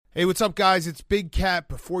Hey, what's up, guys? It's Big Cat.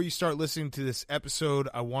 Before you start listening to this episode,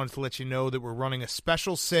 I wanted to let you know that we're running a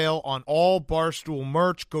special sale on all Barstool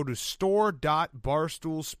merch. Go to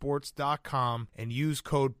store.barstoolsports.com and use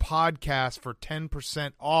code PODCAST for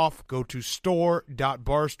 10% off. Go to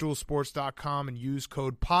store.barstoolsports.com and use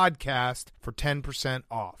code PODCAST for 10%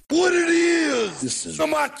 off. What it is, this is the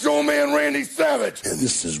Macho Man Randy Savage, and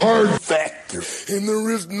this is Hard Factor, and there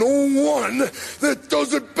is no one that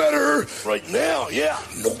does it better right now. Yeah,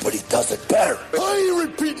 nobody does it better. I ain't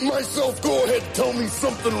repeating myself. Go ahead, tell me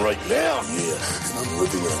something right now. Yeah, and I'm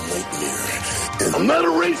living in a nightmare, and I'm not a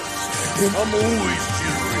racist, and I'm always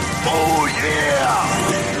cheering. Oh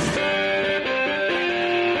yeah.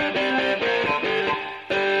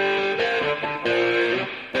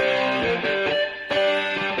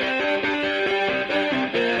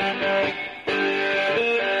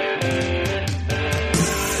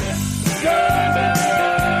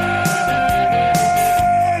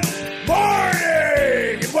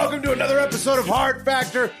 Episode of Hard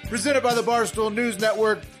Factor, presented by the Barstool News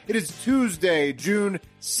Network. It is Tuesday, June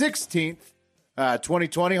 16th,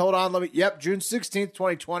 2020. Hold on, June 16th,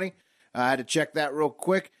 2020. I had to check that real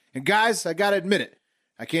quick. And guys, I gotta admit it,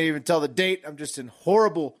 I can't even tell the date. I'm just in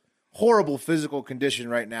horrible physical condition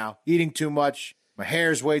right now. Eating too much. My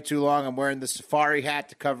hair's way too long. I'm wearing the safari hat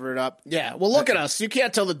to cover it up. Yeah, well, look at us. You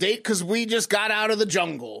can't tell the date because we just got out of the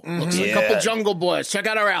jungle. Looks like a couple jungle boys. Check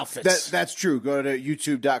out our outfits. That's true. Go to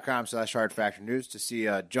youtube.com/hardfactornews to see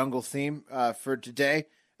a jungle theme for today.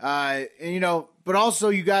 But also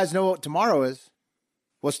you guys know what tomorrow is.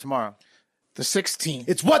 What's tomorrow? The 16th.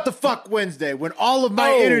 It's What the Fuck Wednesday, when all of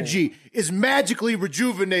my energy is magically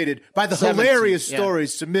rejuvenated by the hilarious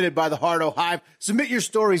stories submitted by the Hardo Hive. Submit your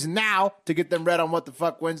stories now to get them read on What the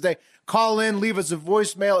Fuck Wednesday. Call in, leave us a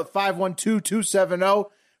voicemail at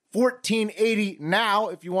 512-270-1480 now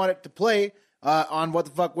if you want it to play on What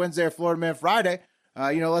the Fuck Wednesday or Florida Man Friday.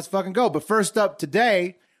 Let's fucking go. But first up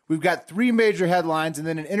today, we've got three major headlines and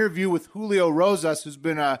then an interview with Julio Rosas, who's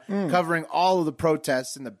been covering all of the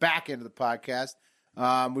protests in the back end of the podcast.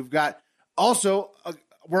 We've got also,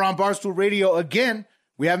 we're on Barstool Radio again.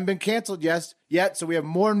 We haven't been canceled yet, so we have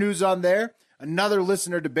more news on there. Another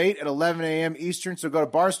listener debate at 11 a.m. Eastern, so go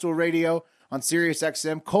to Barstool Radio on Sirius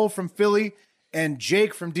XM. Cole from Philly and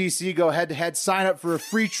Jake from D.C. go head-to-head. Sign up for a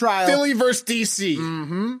free trial. Philly versus D.C.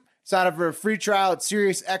 Mm-hmm. Sign up for a free trial at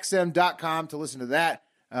SiriusXM.com to listen to that.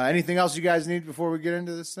 Anything else you guys need before we get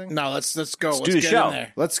into this thing? No, let's go. Let's do the show.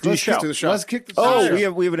 Let's do the show. Let's kick the show. Oh, we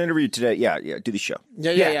have an interview today. Yeah, do the show.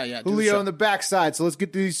 Yeah. Julio on the backside. So let's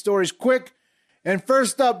get to these stories quick. And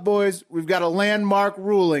first up, boys, we've got a landmark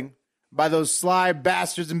ruling by those sly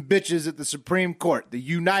bastards and bitches at the Supreme Court, the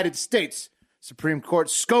United States Supreme Court,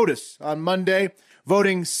 SCOTUS, on Monday,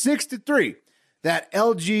 voting 6-3 that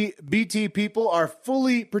LGBT people are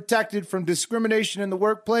fully protected from discrimination in the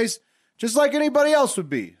workplace, just like anybody else would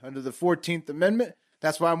be under the 14th Amendment.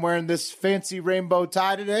 That's why I'm wearing this fancy rainbow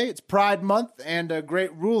tie today. It's Pride Month and a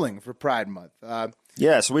great ruling for Pride Month. So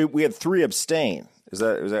we had 3 abstain. Is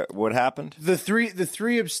that what happened? The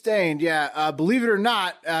three abstained. Yeah. Believe it or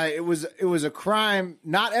not, it was a crime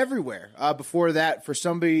not everywhere before that for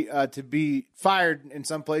somebody to be fired in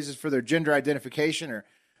some places for their gender identification or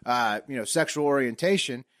sexual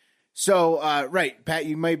orientation. So, right, Pat,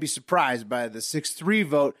 you might be surprised by the 6-3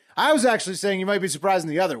 vote. I was actually saying you might be surprised in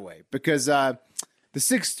the other way because the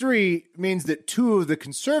 6-3 means that 2 of the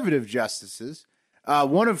conservative justices,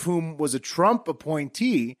 one of whom was a Trump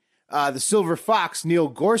appointee, the Silver Fox, Neil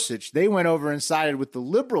Gorsuch, they went over and sided with the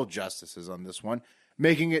liberal justices on this one,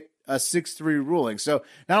 making it a 6-3 ruling. So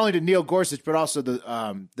not only did Neil Gorsuch, but also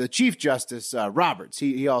the Chief Justice, Roberts,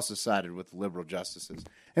 he also sided with the liberal justices.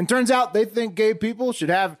 And turns out they think gay people should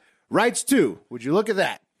have rights too. Would you look at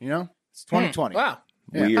that? It's 2020. Wow.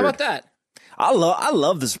 Yeah. How about that? I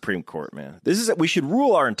love the Supreme Court, man. We should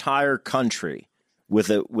rule our entire country with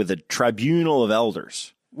a tribunal of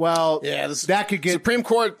elders. Well, that could get Supreme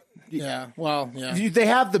Court. Yeah. Well, yeah. They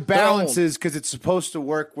have the balances because it's supposed to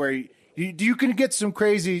work where you can get some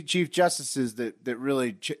crazy chief justices that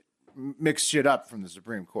really mix shit up from the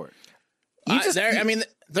Supreme Court.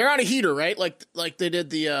 They're on a heater, right? Like they did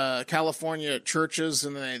the California churches,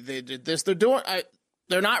 and they did this.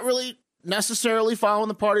 They're not really necessarily following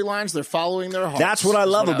the party lines. They're following their hearts. That's what I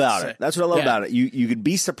love about it. That's what I love about it. You could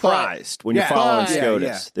be surprised when you're following SCOTUS.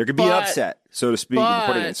 Yeah. There could be an upset, so to speak,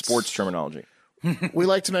 putting it in sports terminology. We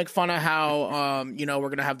like to make fun of how we're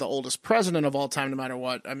going to have the oldest president of all time, no matter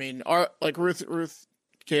what. I mean, Ruth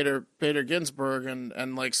Bader Ginsburg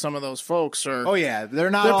and like some of those folks are. Oh yeah, they're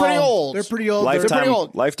pretty old. They're pretty old. Lifetime, they're pretty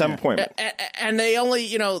old. Lifetime appointment. And they only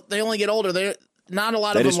get older. not a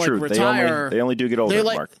lot That of is them true. like retire. They only do get older,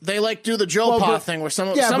 Mark. They like do the Joe Pa thing where some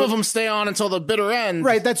of them stay on until the bitter end.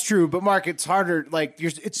 Right, that's true. But Mark, it's harder. Like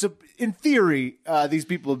in theory, these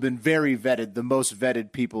people have been very vetted, the most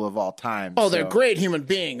vetted people of all time. Oh, they're great human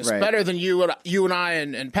beings, better than you and I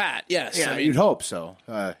and Pat. Yes, yeah, you'd hope so.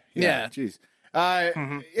 Jeez.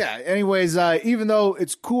 Yeah. Anyways, even though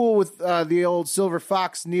it's cool with the old Silver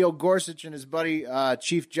Fox Neil Gorsuch and his buddy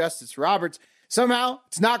Chief Justice Roberts, somehow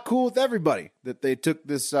it's not cool with everybody that they took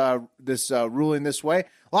this ruling this way.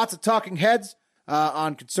 Lots of talking heads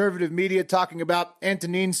on conservative media talking about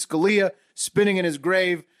Antonin Scalia spinning in his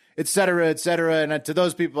grave, et cetera, et cetera. And to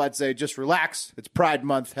those people, I'd say just relax. It's Pride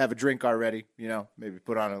Month. Have a drink already. Maybe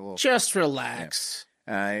put on a little. Just relax. Yeah.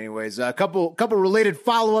 Anyways, a couple related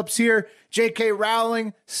follow-ups here. J.K.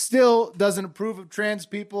 Rowling still doesn't approve of trans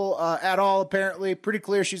people at all, apparently. Pretty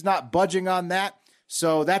clear she's not budging on that.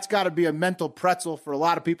 So that's got to be a mental pretzel for a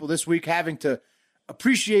lot of people this week, having to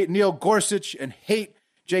appreciate Neil Gorsuch and hate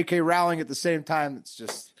J.K. Rowling at the same time. It's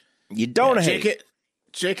just... You don't hate.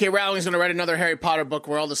 J.K. Rowling's going to write another Harry Potter book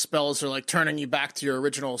where all the spells are like turning you back to your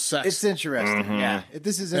original sex. It's interesting. Mm-hmm. Yeah.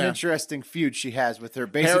 This is an interesting feud she has with her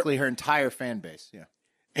entire fan base. Yeah.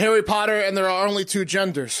 Harry Potter, and there are only two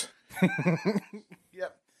genders.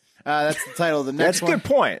 Yep. That's the title of the next one. That's a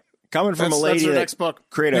good point. Coming from a lady that next book.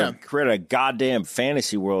 created a goddamn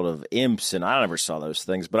fantasy world of imps, and I never saw those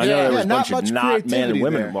things, but I know there was a bunch of not men and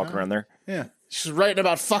women walking around there. Yeah. She's writing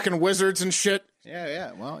about fucking wizards and shit.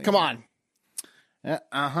 Yeah. Well, come on.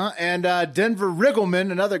 And Denver Riggleman,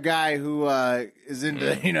 another guy who is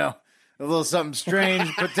into, a little something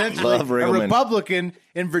strange, potentially a Republican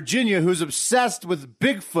in Virginia who's obsessed with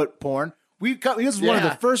Bigfoot porn. This is one of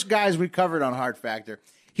the first guys we covered on Hard Factor.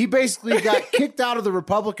 He basically got kicked out of the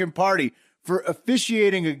Republican Party for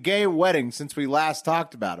officiating a gay wedding since we last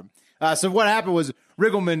talked about him. So what happened was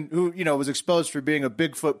Riggleman, who was exposed for being a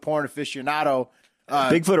Bigfoot porn aficionado.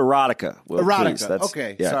 Bigfoot erotica. Well, erotica. Please,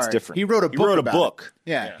 okay, yeah, sorry. It's different. He wrote a book.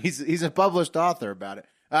 Yeah. He's a published author about it.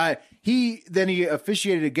 He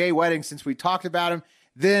officiated a gay wedding since we talked about him.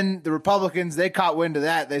 Then the Republicans, they caught wind of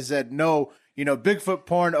that. They said, no, Bigfoot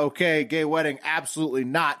porn, okay, gay wedding, absolutely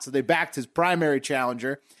not. So they backed his primary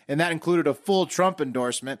challenger, and that included a full Trump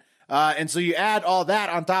endorsement. And so you add all that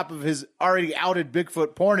on top of his already outed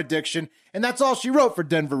Bigfoot porn addiction, and that's all she wrote for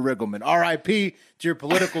Denver Riggleman. R.I.P. to your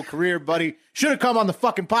political career, buddy. Should have come on the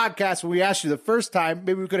fucking podcast when we asked you the first time.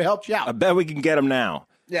 Maybe we could have helped you out. I bet we can get him now.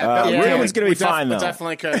 Yeah, Riggleman's going to be fine, though.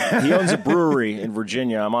 Definitely could. He owns a brewery in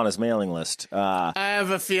Virginia. I'm on his mailing list. I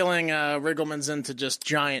have a feeling Riggleman's into just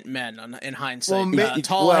giant men in hindsight.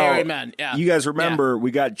 Tall, hairy men. Yeah. You guys remember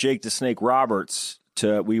we got Jake the Snake Roberts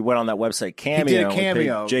we went on that website Cameo. He did a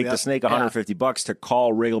Cameo. Jake the Snake $150 to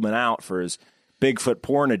call Riggleman out for his Bigfoot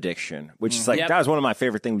porn addiction, which is that was one of my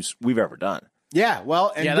favorite things we've ever done. Yeah,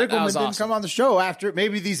 well, and Riggleman didn't come on the show after.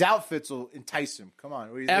 Maybe these outfits will entice him. Come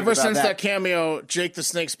on. Ever since that Cameo, Jake the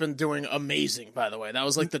Snake's been doing amazing, by the way. That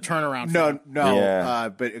was like the turnaround.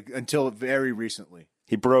 But until very recently.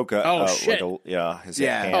 He broke his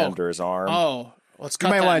hand or his arm. Oh, let's cut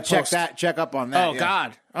you might that want to check up on that. Oh,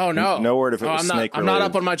 God. Oh, no. No word if it was snake I'm not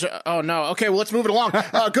up on my... Oh, no. Okay, well, let's move it along.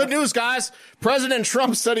 Good news, guys. President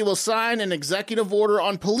Trump said he will sign an executive order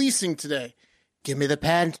on policing today. Give me the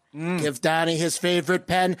pen. Give Donnie his favorite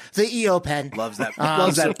pen, the EO pen. Loves that.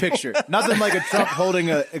 Loves that picture. Nothing like a Trump holding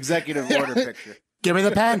an executive order picture. Give me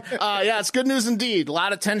the pen. It's good news indeed. A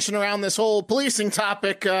lot of tension around this whole policing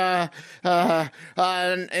topic. And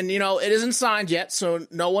it isn't signed yet, so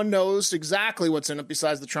no one knows exactly what's in it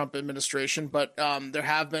besides the Trump administration. But there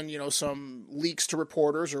have been, some leaks to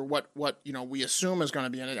reporters, or what we assume is going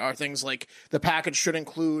to be in it are things like the package should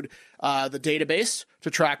include the database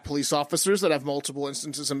to track police officers that have multiple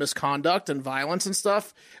instances of misconduct and violence and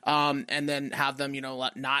stuff, and then have them,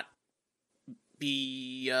 not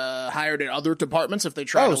be hired at other departments if they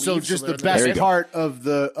try to leave. So just the best part of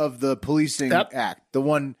the policing act, the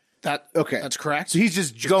one that's correct. So he's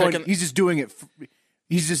just doing it.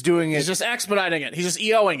 He's just expediting it. He's just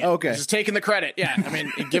EOing it. Okay. He's just taking the credit. Yeah. I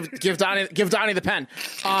mean, give Donnie the pen.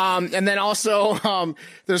 And then also,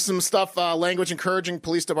 there's some stuff, language encouraging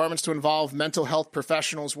police departments to involve mental health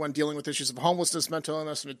professionals when dealing with issues of homelessness, mental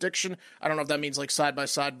illness, and addiction. I don't know if that means like side by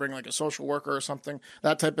side, bring like a social worker or something,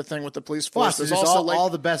 that type of thing with the police force. There's also all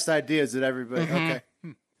the best ideas that everybody. Mm-hmm. Okay.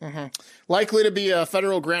 Mm-hmm. Likely to be a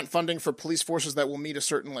federal grant funding for police forces that will meet a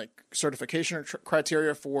certain certification or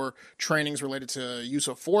criteria for trainings related to use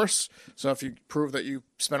of force. So if you prove that you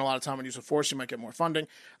spend a lot of time on use of force, you might get more funding.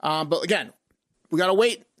 But again, we got to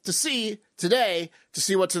wait to see today to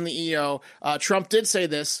see what's in the EO. Trump did say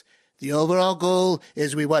this, The overall goal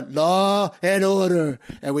is we want law and order,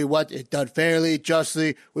 and we want it done fairly,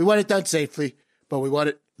 justly. We want it done safely, but we want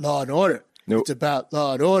it law and order. Nope. It's about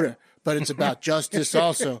law and order, but it's about justice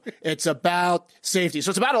also. It's about safety. So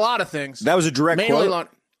it's about a lot of things. That was a direct Mainly quote.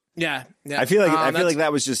 Yeah. I feel like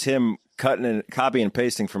that was just him copy and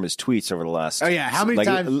pasting from his tweets over the last. Oh yeah, how many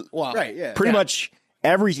times? Well, right, yeah. Pretty much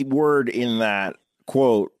every word in that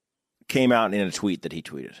quote came out in a tweet that he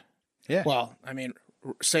tweeted. Yeah. Well, I mean,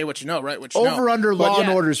 say what you know, right? What Over-under But law and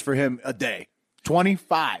yeah, orders for him a day.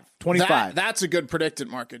 25. That's a good predicted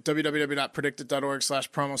market.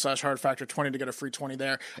 www.predicted.org/promo/hardfactor20 to get a free 20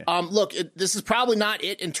 there. Yeah. Look, this is probably not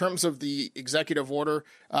it in terms of the executive order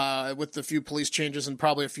with the few police changes and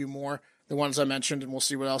probably a few more. The ones I mentioned, and we'll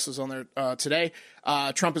see what else is on there today.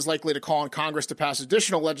 Trump is likely to call on Congress to pass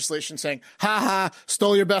additional legislation saying,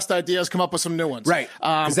 stole your best ideas, come up with some new ones. Right.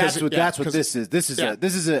 Because that's what this is. This is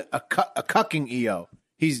a cucking EO.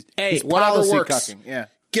 He's whatever policy works. Cucking. Yeah.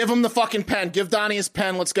 Give him the fucking pen. Give Donnie his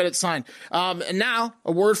pen. Let's get it signed. And now,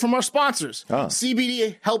 a word from our sponsors.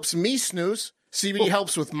 CBD helps me snooze. CBD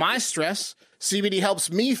helps with my stress. CBD helps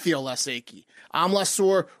me feel less achy. I'm less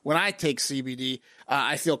sore when I take CBD.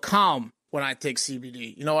 I feel calm when I take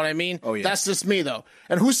CBD. You know what I mean? Oh, yeah. That's just me, though.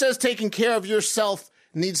 And who says taking care of yourself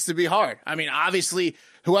needs to be hard? I mean, obviously,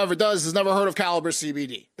 whoever does has never heard of Caliber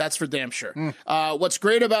CBD. That's for damn sure. What's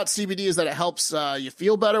great about CBD is that it helps you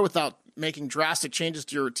feel better without making drastic changes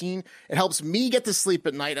to your routine. It helps me get to sleep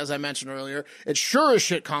at night, as I mentioned earlier. It sure as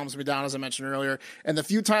shit calms me down, as I mentioned earlier. And the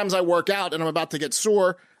few times I work out and I'm about to get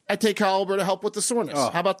sore, I take Caliber to help with the soreness.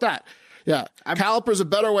 How about that? Yeah. Caliper is a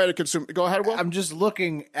better way to consume. Go ahead, Will. I'm just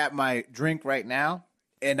looking at my drink right now,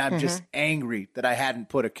 and I'm just angry that I hadn't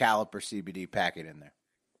put a Caliper CBD packet in there.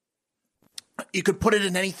 You could put it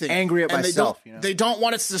in anything. Angry at myself. They don't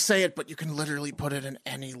want us to say it, but you can literally put it in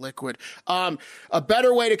any liquid. A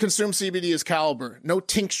better way to consume CBD is Caliber. No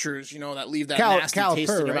tinctures, that leave that nasty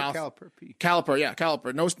taste in your mouth. Caliper, yeah,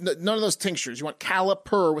 Caliper. None of those tinctures. You want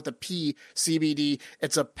Caliper with a P, CBD.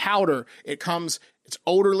 It's a powder. It's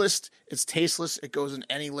odorless. It's tasteless. It goes in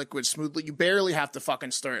any liquid smoothly. You barely have to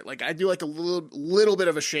fucking stir it. Like I do like a little bit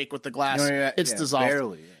of a shake with the glass. It's dissolved.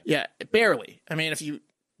 Barely. Yeah, barely. I mean, if you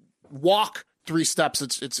walk 3 steps,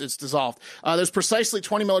 it's dissolved. There's precisely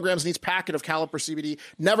 20 milligrams in each packet of Caliper CBD.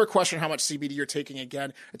 Never question how much CBD you're taking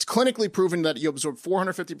again. It's clinically proven that you absorb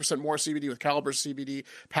 450% more CBD with Caliper CBD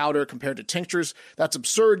powder compared to tinctures. That's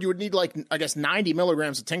absurd. You would need 90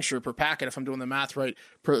 milligrams of tincture per packet if I'm doing the math right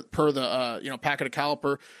per the packet of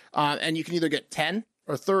Caliper. And you can either get 10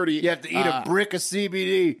 or 30. You have to eat a brick of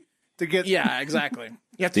CBD to get. Yeah, exactly.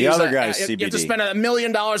 You have to the use other that. guy's CBD. You have to spend $1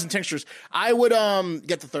 million in tinctures. I would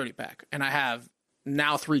get the 30 pack, and I have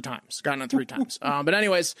now 3 times. Gotten it 3 times. But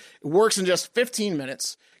anyways, it works in just 15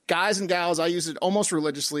 minutes. Guys and gals, I use it almost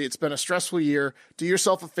religiously. It's been a stressful year. Do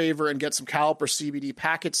yourself a favor and get some Caliper CBD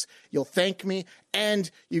packets. You'll thank me.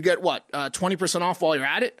 And you get 20% off while you're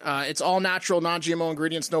at it. It's all natural, non-GMO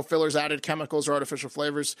ingredients, no fillers added, chemicals or artificial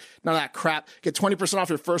flavors, none of that crap. Get 20% off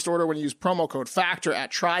your first order when you use promo code FACTOR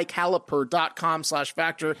at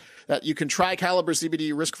trycaliper.com/factor. That you can try Caliper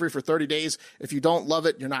CBD risk-free for 30 days. If you don't love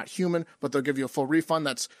it, you're not human, but they'll give you a full refund.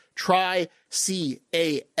 That's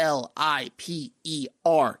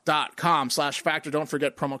trycaliper.com/factor. Don't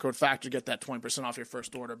forget promo code FACTOR. Get that 20% off your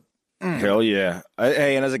first order. Hell yeah.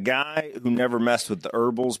 Hey, and as a guy who never messed with the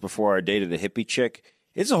herbals before I dated a hippie chick,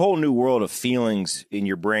 it's a whole new world of feelings in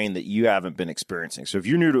your brain that you haven't been experiencing. So if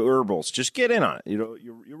you're new to herbals, just get in on it. You'll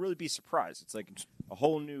really be surprised. It's like a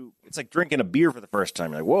whole new, it's like drinking a beer for the first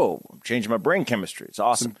time. You're like, whoa, I'm changing my brain chemistry. It's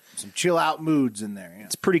awesome. Some chill out moods in there. Yeah.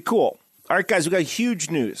 It's pretty cool. All right, guys, we got huge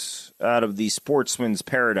news out of the sportsman's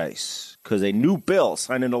paradise because a new bill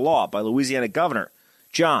signed into law by Louisiana Governor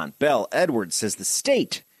John Bel Edwards says the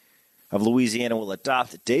state of Louisiana will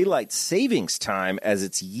adopt daylight savings time as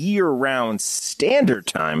its year-round standard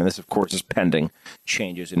time. And this, of course, is pending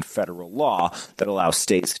changes in federal law that allow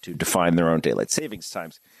states to define their own daylight savings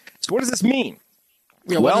times. So what does this mean?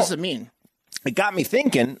 Yeah, what does it mean? It got me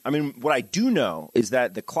thinking. I mean, what I do know is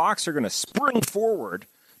that the clocks are going to spring forward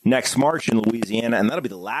next March in Louisiana, and that'll be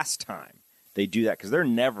the last time they do that because they're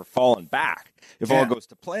never falling back if all goes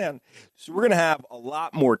to plan. So we're going to have a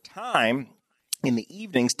lot more time in the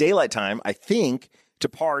evenings, daylight time, I think, to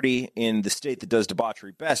party in the state that does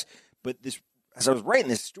debauchery best. But this, as I was writing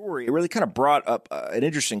this story, it really kind of brought up an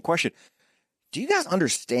interesting question. Do you guys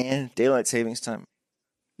understand daylight savings time?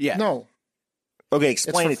 Yeah. No. Okay,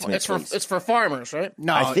 explain it to me, please. It's for farmers, right?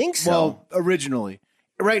 No, I think so. Well, originally.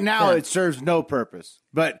 Right now, it serves no purpose.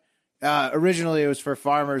 But originally, it was for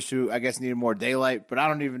farmers who, I guess, needed more daylight. But I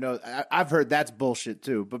don't even know. I've heard that's bullshit,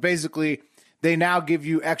 too. But basically, they now give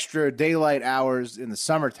you extra daylight hours in the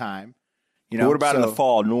summertime. You know, what about in the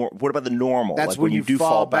fall? What about the normal? That's like when you do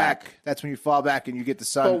fall back. That's when you fall back and you get the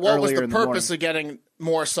sun. But what was earlier the in purpose the of getting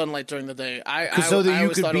more sunlight during the day? So that you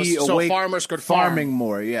could be awake, so farmers could farming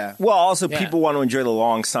more. Yeah. Well, also people want to enjoy the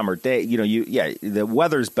long summer day. You know, the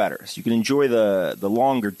weather's better, so you can enjoy the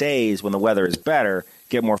longer days when the weather is better.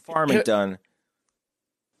 Get more farming done.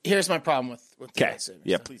 Here's my problem with daylight savings.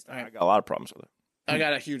 Yeah, please. Right. I got a lot of problems with it. I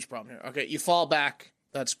got a huge problem here. Okay, you fall back.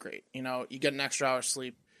 That's great. You know, you get an extra hour's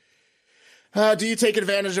sleep. Do you take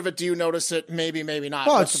advantage of it? Do you notice it? Maybe, maybe not.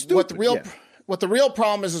 Oh, it's stupid. What the real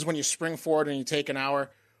problem is when you spring forward and you take an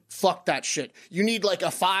hour. Fuck that shit. You need like a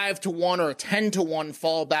 5-to-1 or a 10-to-1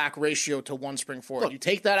 fallback ratio to one spring forward. Look, you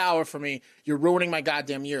take that hour from me, you're ruining my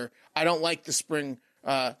goddamn year. I don't like the spring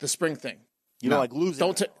thing. You don't like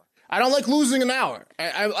losing. I don't like losing an hour.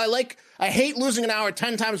 I hate losing an hour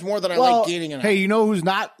 10 times more than I like gaining an hour. Hey, you know who's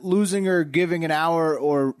not losing or giving an hour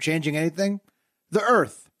or changing anything? The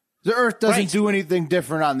Earth. The Earth doesn't do anything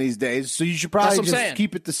different on these days, so you should probably just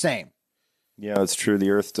keep it the same. Yeah, that's true.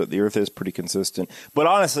 The Earth is pretty consistent. But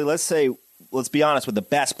honestly, let's be honest. What the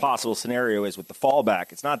best possible scenario is with the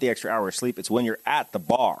fallback. It's not the extra hour of sleep. It's when you're at the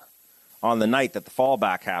bar on the night that the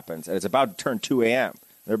fallback happens, and it's about to turn 2 a.m.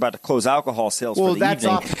 They're about to close alcohol sales for the evening. Well, that's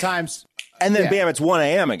oftentimes... And then, bam, it's 1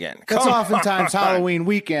 a.m. again. That's oftentimes Halloween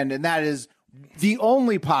weekend, and that is the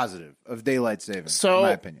only positive of daylight savings, in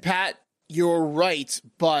my opinion. Pat, you're right,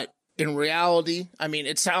 but in reality, I mean,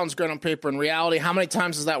 it sounds good on paper. In reality, how many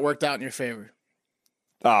times has that worked out in your favor?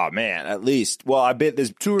 Oh, man, at least. Well, I bet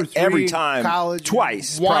there's 2 or 3 every time. College,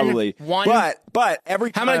 twice, probably. But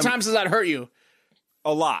every time. How many times does that hurt you?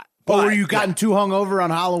 A lot. But were you gotten too hungover on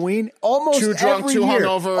Halloween? Almost too drunk, every too year.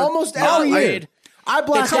 hungover. Almost every year. I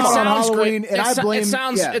blacked out on Halloween, and I blame. It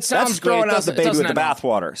sounds That's great. throwing out the baby with the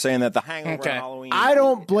bathwater, saying that the hangover on Halloween. I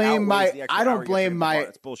don't blame my.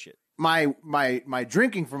 It's bullshit. My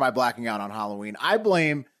drinking for my blacking out on Halloween. I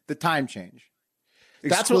blame the time change.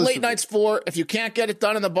 That's what late night's for. If you can't get it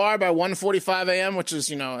done in the bar by 1:45 a.m., which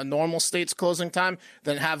is a normal state's closing time,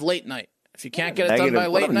 then have late night. If you can't get it done by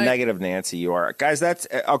late night, negative Nancy you are, guys. That's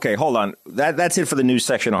okay. Hold on. That's it for the news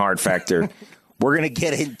section of Hard Factor. We're gonna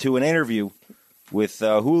get into an interview with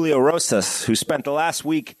Julio Rosas, who spent the last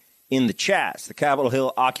week in the CHAZ, the Capitol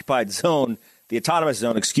Hill occupied zone, the autonomous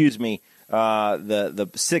zone. Excuse me. The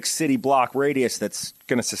 6-city block radius that's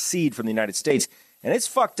going to secede from the United States, and it's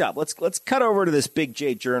fucked up. Let's cut over to this Big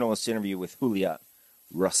J journalist interview with Julio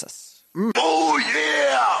Rosas. Oh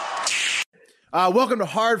yeah! Welcome to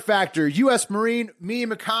Hard Factor. U.S. Marine,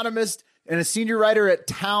 meme economist, and a senior writer at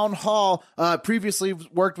Town Hall. Previously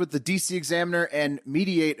worked with the D.C. Examiner and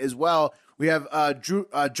Mediate as well. We have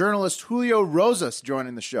journalist Julio Rosas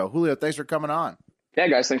joining the show. Julio, thanks for coming on. Yeah,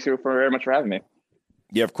 guys, thanks very much for having me.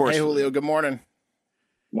 Yeah, of course. Hey, Julio, good morning.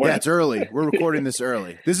 Yeah, it's early. We're recording this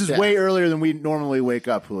early. This is way earlier than we normally wake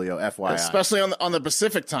up, Julio, FYI. Especially on the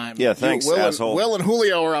Pacific time. Yeah, thanks, asshole. Will and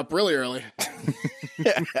Julio are up really early.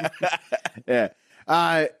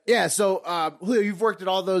 Yeah. So, Julio, you've worked at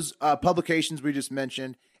all those publications we just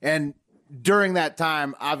mentioned, and during that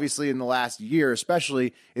time, obviously in the last year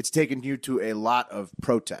especially, it's taken you to a lot of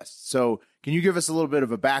protests. So can you give us a little bit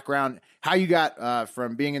of a background, how you got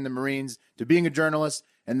from being in the Marines to being a journalist,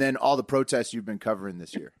 and then all the protests you've been covering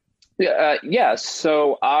this year? Yeah.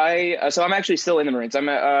 So I'm actually still in the Marines. I'm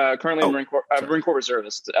currently a Marine Corps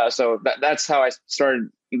reservist. So that's how I started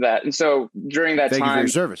that. And so during that Thank time, you for your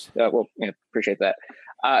service. Appreciate that.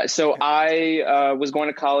 So I was going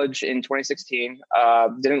to college in 2016.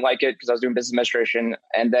 Didn't like it because I was doing business administration.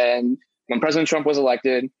 And then when President Trump was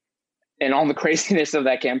elected, and all the craziness of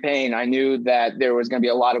that campaign, I knew that there was going to be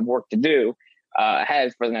a lot of work to do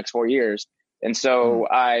ahead for the next 4 years. And so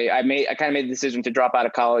I kind of made the decision to drop out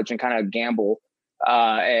of college and kind of gamble.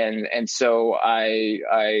 And so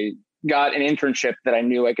I got an internship that I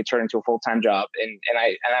knew I could turn into a full-time job. And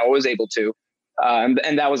I was able to.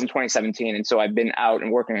 And that was in 2017. And so I've been out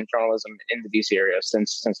and working in journalism in the DC area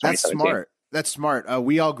since 2017. That's smart.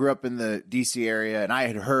 We all grew up in the DC area, and I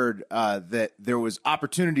had heard that there was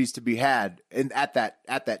opportunities to be had at that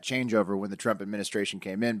changeover when the Trump administration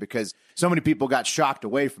came in, because so many people got shocked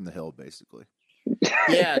away from the Hill, basically.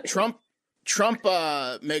 Yeah, Trump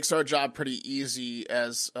makes our job pretty easy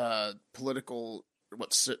as political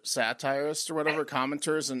satirists or whatever,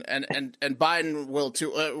 commenters, and Biden will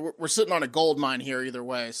too. We're sitting on a gold mine here either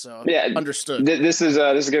way, so yeah, understood. This is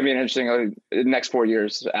going to be an interesting next 4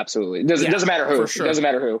 years. Absolutely, it doesn't matter who. For sure. It doesn't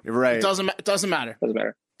matter who. You're right. It doesn't matter. Doesn't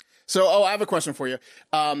matter. So, I have a question for you.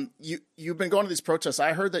 You've been going to these protests.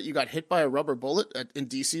 I heard that you got hit by a rubber bullet in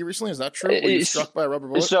DC recently. Is that true? Were you struck by a rubber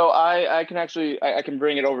bullet? So I can actually I can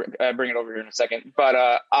bring it over here in a second.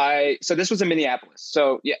 But so this was in Minneapolis.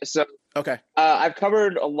 So yeah. So okay. I've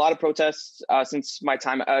covered a lot of protests since my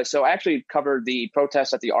time. So I actually covered the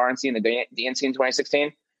protests at the RNC and the DNC in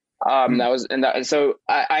 2016. So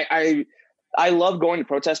I love going to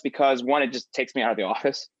protests because one, it just takes me out of the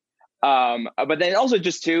office. But then also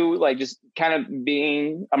just too, like just kind of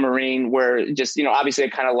being a Marine where just, obviously I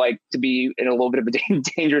kind of like to be in a little bit of a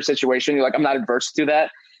dangerous situation. Like I'm not adverse to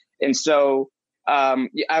that. And so,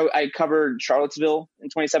 I covered Charlottesville in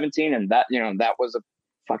 2017 and that was a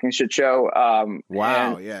fucking shit show.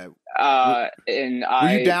 Wow. And, yeah. And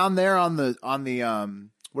were you down there on the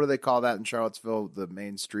what do they call that in Charlottesville? The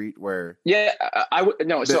main street where? Yeah,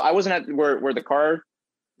 so I wasn't at where the car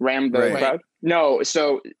rammed the crowd. No.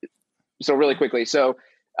 So really quickly. So,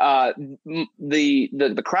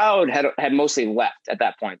 the crowd had mostly left at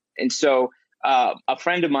that point. And so, a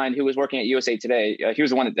friend of mine who was working at USA Today, he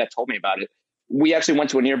was the one that told me about it. We actually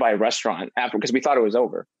went to a nearby restaurant after, because we thought it was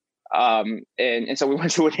over. And so we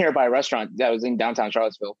went to a nearby restaurant that was in downtown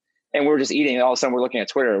Charlottesville. And we were just eating, and all of a sudden we're looking at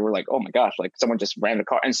Twitter, and we're like, "Oh my gosh!" Like someone just rammed a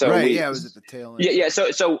car. And so, it was at the tail end. Yeah.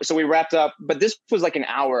 So we wrapped up, but this was like an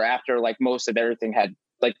hour after like most of everything had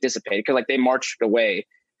like dissipated, because like they marched away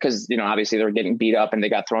because obviously they were getting beat up and they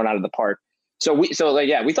got thrown out of the park. So we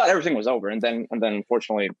thought everything was over, and then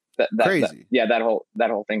unfortunately that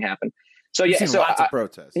whole thing happened. So yeah, so lots of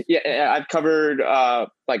protests. Yeah, I've covered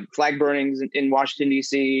like flag burnings in Washington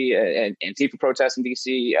D.C. and Antifa protests in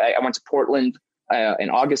D.C. I went to Portland in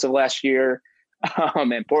August of last year,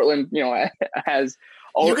 and Portland, has.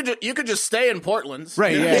 You could just stay in Portland,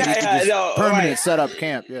 right? Yeah, permanent setup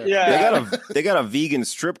camp. Yeah. They got a vegan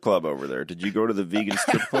strip club over there. Did you go to the vegan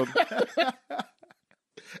strip club?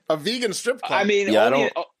 A vegan strip club. I mean, I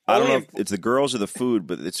don't know if it's the girls or the food,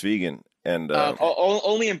 but it's vegan. And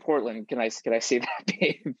only in Portland can I see that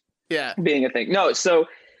being a thing. No, so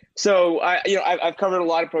I've covered a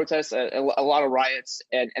lot of protests, a lot of riots,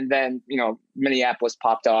 and then Minneapolis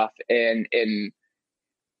popped off, and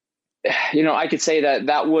I could say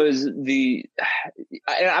that was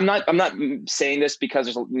I'm not saying this because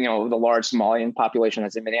there's the large Somalian population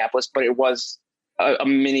that's in Minneapolis, but it was a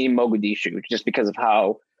mini Mogadishu just because of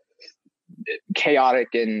how chaotic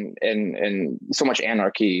and so much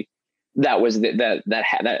anarchy that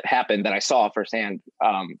happened, that I saw firsthand.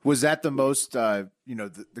 Was that the most the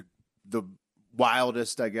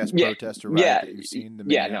wildest, I guess, protest or riot that you've seen? And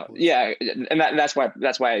that's why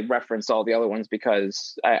I referenced all the other ones,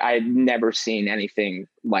 because I'd never seen anything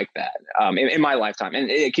like that in my lifetime. And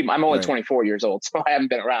I'm only 24 years old, so I haven't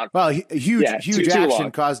been around. Well, huge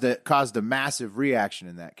action caused a massive reaction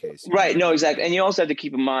in that case. Right. No, exactly. And you also have to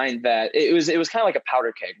keep in mind that it was kind of like a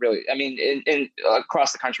powder keg, really. I mean, in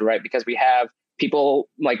across the country, right? Because we have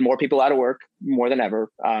more people out of work more than ever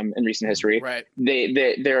in recent history. Right.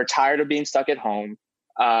 They're tired of being stuck at home.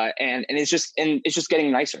 And it's just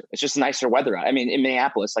getting nicer. It's just nicer weather. I mean, in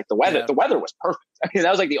Minneapolis, like the weather was perfect. I mean, that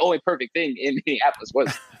was like the only perfect thing in Minneapolis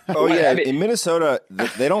was. In Minnesota,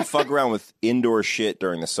 they don't fuck around with indoor shit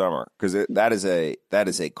during the summer, because that is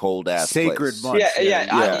a cold ass sacred place. month.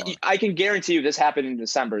 Yeah. I can guarantee you this happened in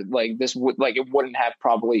December. Like this it wouldn't have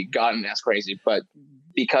probably gotten as crazy, but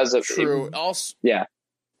because of true.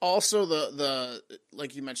 Also, the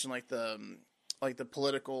like you mentioned, like the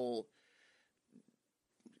political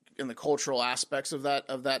and the cultural aspects of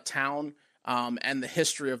that town, and the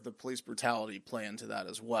history of the police brutality play into that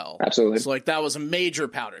as well. Absolutely. So like that was a major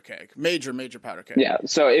powder keg, major powder keg. Yeah.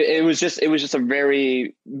 So it was just a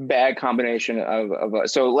very bad combination of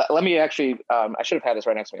so let me actually, I should have had this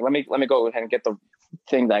right next to me. Let me go ahead and get the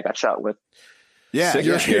thing that I got shot with. Yeah,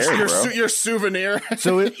 your souvenir.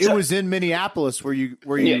 So it was in Minneapolis where you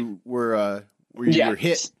were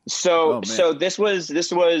hit. So this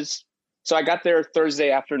was so I got there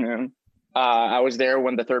Thursday afternoon. I was there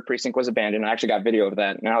when the 3rd precinct was abandoned. I actually got video of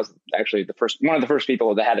that, and I was actually one of the first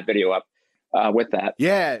people that had a video up with that.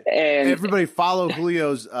 Yeah, and everybody follow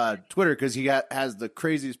Julio's Twitter, because he has the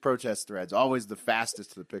craziest protest threads. Always the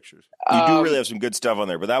fastest to the pictures. You do really have some good stuff on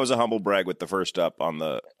there, but that was a humble brag with the first up on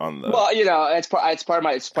the. Well, it's part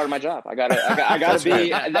of my job. I gotta be.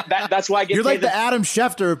 That's why I get. You're like the Adam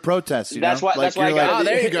Schefter of protests. That's why. That's why I got.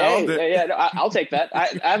 There you go. Hey, I'll take that.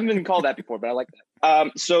 I haven't been called that before, but I like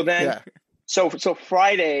that. So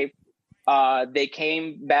Friday. They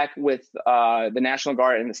came back with the National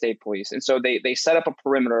Guard and the state police. And so they set up a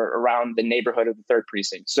perimeter around the neighborhood of the 3rd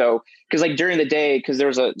precinct. So, because like during the day, because there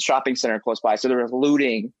was a shopping center close by, so there was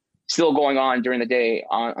looting still going on during the day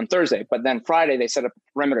on Thursday. But then Friday they set up a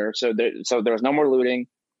perimeter, so there was no more looting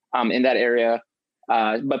in that area.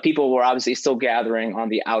 But people were obviously still gathering on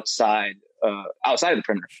the outside of the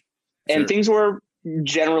perimeter, and things were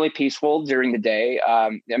generally peaceful during the day. I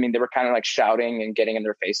mean, they were kind of like shouting and getting in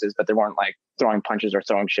their faces, but they weren't like throwing punches or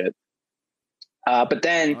throwing shit. But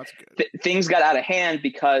then things got out of hand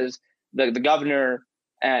because the governor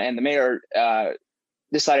and the mayor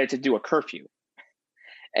decided to do a curfew.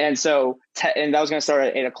 And so, and that was going to start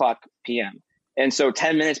at 8:00 p.m. And so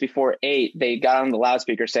 10 minutes before 8, they got on the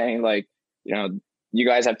loudspeaker saying like, you know, you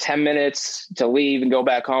guys have 10 minutes to leave and go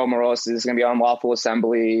back home, or else this is going to be unlawful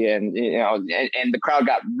assembly. And, you know, and the crowd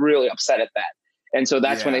got really upset at that. And so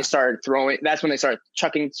that's when they started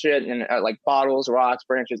chucking shit and like bottles, rocks,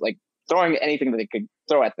 branches, like throwing anything that they could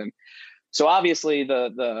throw at them. So obviously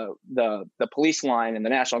the police line and the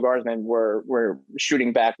National Guardsmen were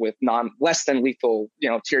shooting back with less than lethal, you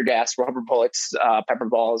know, tear gas, rubber bullets, pepper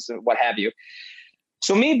balls, what have you.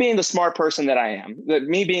 So me being the smart person that I am,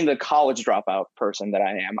 me being the college dropout person that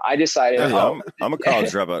I am, I decided. I'm a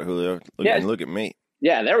college dropout, Julio. Look at me.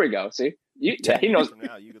 Yeah, there we go. See, he knows. From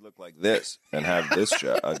now you could look like this and have this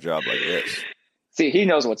a job like this. See, he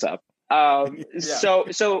knows what's up.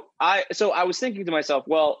 So I was thinking to myself,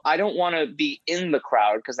 well, I don't want to be in the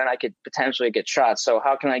crowd because then I could potentially get shot. So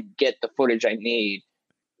how can I get the footage I need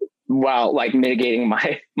while like mitigating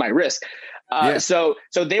my risk? So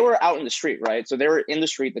they were out in the street, right? So they were in the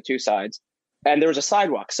street, the two sides, and there was a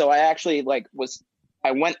sidewalk. So I actually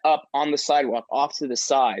I went up on the sidewalk off to the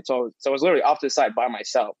side. So I was literally off to the side by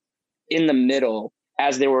myself in the middle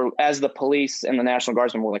as the police and the National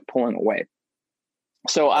Guardsmen were like pulling away.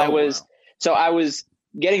 So I was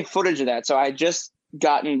getting footage of that. So I had just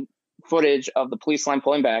gotten footage of the police line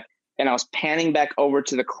pulling back, and I was panning back over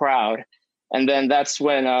to the crowd. And then that's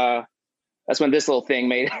when this little thing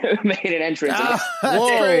made an entrance.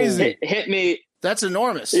 That's crazy. Hit me. That's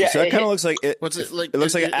enormous. Yeah, so it kind of looks like what's it like? It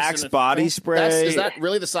looks like an Axe body spray. Is that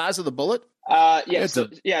really the size of the bullet? So this is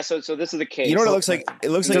the case. You know what it looks like? It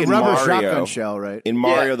looks like a in rubber Mario. shotgun shell, right? In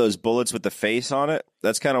Mario, those bullets with the face on it.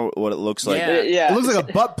 That's kind of what it looks like. Yeah. It looks like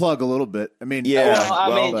a butt plug a little bit. I mean,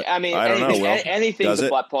 I mean, I don't know. anything's a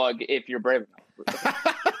butt plug if you're brave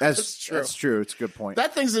enough. That's true. It's a good point.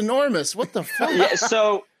 That thing's enormous. What the fuck? Yeah,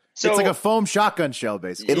 so it's like a foam shotgun shell,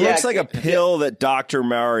 basically. It looks like a pill that Dr.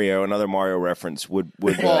 Mario, another Mario reference, would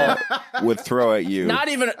throw at you. Not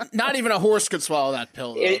even a horse could swallow that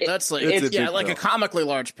pill. Though. That's like a comically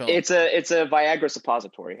large pill. It's a Viagra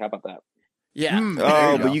suppository. How about that?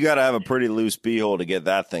 Yeah. But you got to have a pretty loose beehole to get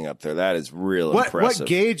that thing up there. That is real impressive. What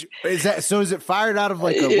gauge is that? So is it fired out of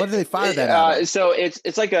like a? What do they fire that out of? So it's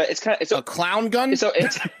a clown gun. So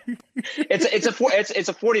it's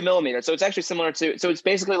a 40 millimeter. So it's actually similar to. So it's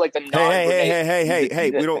basically like the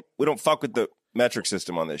Hey! We don't fuck with the metric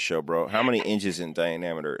system on this show, bro. How many inches in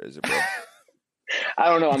diameter is it, bro? I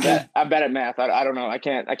don't know. I'm bad at math. I don't know. I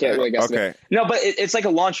can't really guess. Okay. No, but it's like a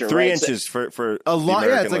launcher. 3 right? inches for a launcher.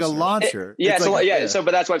 Yeah, it's like listener. a launcher. So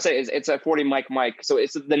but that's what I'm saying. It's a 40 mic. So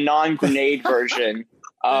it's the non-grenade version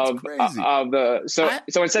of the. So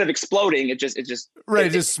instead of exploding, it just it just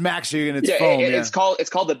smacks you and it's foam. It's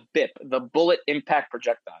called the BIP, the bullet impact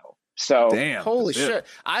projectile. So damn, holy shit!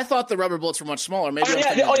 I thought the rubber bullets were much smaller. Maybe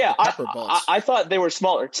pepper bullets. I thought they were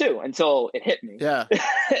smaller too until it hit me. Yeah.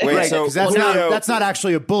 Wait, so that's not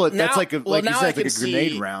actually a bullet. That's like a like a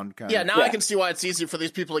grenade round kind. Yeah, I can see why it's easier for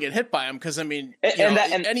these people to get hit by them because I mean,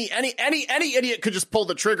 any idiot could just pull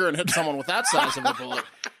the trigger and hit someone with that size of a bullet.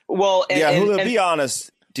 Well, Julio, be honest.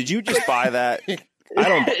 Did you just buy that?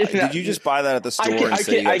 Did you just buy that at the store and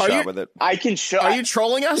say you got shot with it? I can show. Are you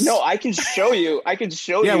trolling us? No, I can show you.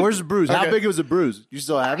 Yeah, where's the bruise? How big was the bruise? You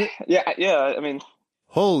still have it? Yeah. I mean,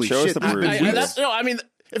 holy shit! Show us the bruise.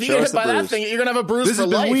 If you get hit by that thing, you're gonna have a bruise for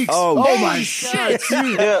life. Weeks. Oh my shit!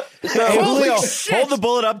 Hold the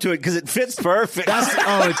bullet up to it because it fits perfect.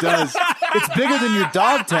 It does. It's bigger than your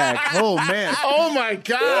dog tag. Oh man! Oh my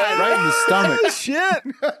god! Right in the stomach. Shit.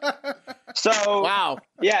 So wow.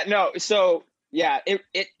 Yeah. No. So. Yeah, it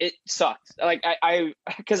sucked. Like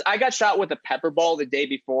because I got shot with a pepper ball the day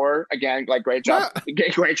before. Again, like great job,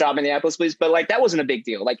 Minneapolis police. But like that wasn't a big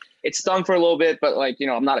deal. Like it stung for a little bit, but like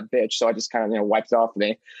I'm not a bitch, so I just kind of wiped it off of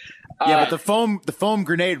me. But the foam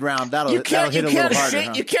grenade round that'll hit a little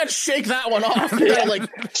harder. You can't shake that one off.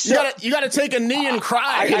 You gotta take a knee and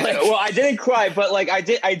cry. I didn't cry, but like I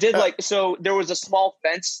did like so there was a small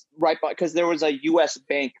fence right by because there was a U.S.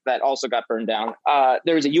 bank that also got burned down.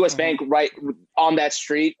 There was a U.S. bank right on that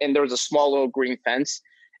street, and there was a small little green fence.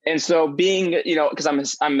 And so being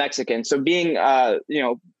because I'm Mexican, so being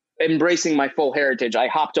embracing my full heritage, I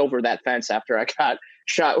hopped over that fence after I got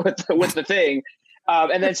shot with the thing.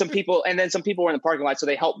 And then some people were in the parking lot, so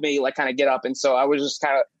they helped me like kind of get up. And so I was just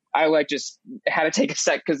just had to take a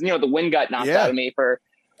sec because the wind got knocked out of me for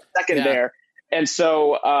a second there. And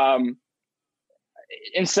so I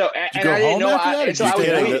didn't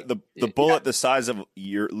know. The bullet the size of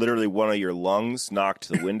literally one of your lungs knocked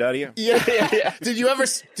the wind out of you. Yeah. Did you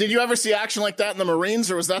ever see action like that in the Marines,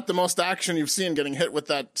 or was that the most action you've seen, getting hit with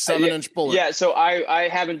that 7-inch bullet? Yeah. So I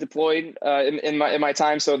haven't deployed in my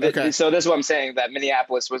time. So so this is what I'm saying, that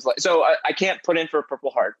Minneapolis was like. So I can't put in for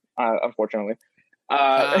Purple Heart, unfortunately.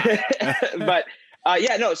 But.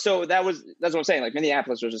 So that's what I'm saying. Like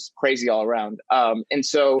Minneapolis was just crazy all around. I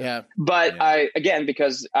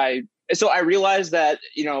realized that,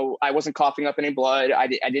 I wasn't coughing up any blood. I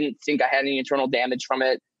didn't think I had any internal damage from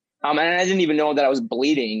it. And I didn't even know that I was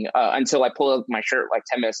bleeding until I pulled up my shirt like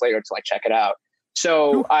 10 minutes later to like check it out.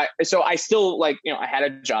 So I still I had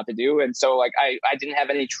a job to do. And so like, I didn't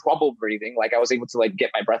have any trouble breathing. Like I was able to like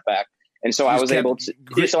get my breath back. And so I was able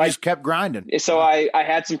to. So I just kept grinding. So I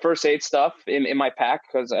had some first aid stuff in my pack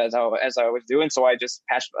because as I was doing, so I just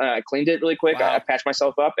cleaned it really quick. Wow. I patched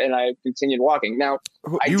myself up and I continued walking. Now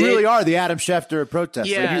you really are the Adam Schefter of protest.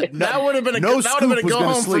 Yeah, that would have been a go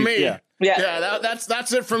home for me. Yeah.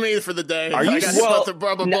 That's it for me for the day. Are you the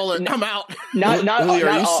rubber bullet? I'm out.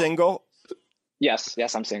 Are you single? Yes,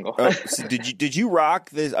 I'm single. So did you rock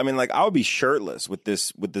this? I mean, like I would be shirtless with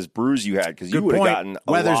this bruise you had because you would have gotten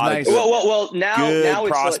a lot nice. of now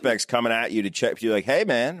prospects coming at you to check. You're like, hey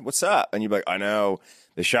man, what's up? And you're like, I know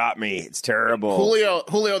they shot me. It's terrible.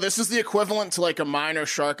 Julio, this is the equivalent to like a minor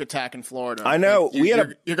shark attack in Florida. I know.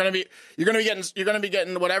 Like, you're gonna be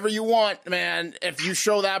getting whatever you want, man. If you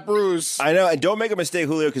show that bruise, I know. And don't make a mistake,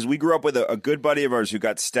 Julio, because we grew up with a good buddy of ours who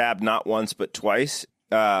got stabbed not once but twice.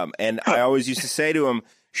 And I always used to say to him,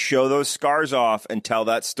 show those scars off and tell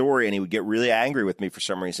that story. And he would get really angry with me for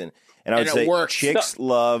some reason. And I would say, chicks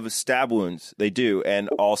love stab wounds. They do. And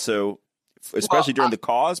also, especially during the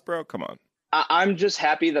cause, bro, come on. I'm just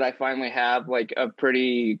happy that I finally have like a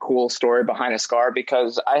pretty cool story behind a scar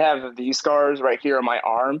because I have these scars right here on my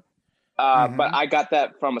arm. But I got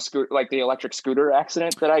that from a scooter, like the electric scooter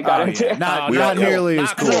accident that I got into. Not nearly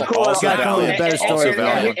as cool. Definitely a better story.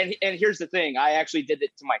 And here's the thing: I actually did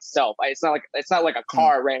it to myself. It's not like a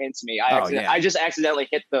car ran into me. I just accidentally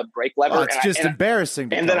hit the brake lever. It's just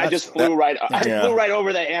embarrassing. And then I just flew right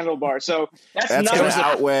over the handlebar. So that's going to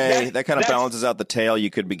outweigh. That kind of balances out the tail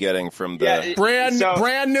you could be getting from the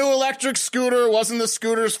brand new electric scooter. Wasn't the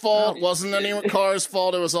scooter's fault? Wasn't any car's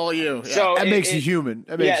fault? It was all you. Yeah. So that makes you human.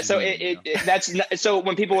 So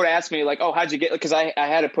when people would ask me like, oh, how'd you get? Because I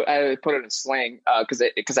had to put it in a sling because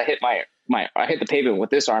I hit I hit the pavement with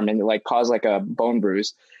this arm and it like caused like a bone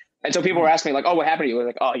bruise. And so people were asking me like, oh, what happened to you?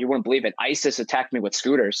 Like, oh, you wouldn't believe it. ISIS attacked me with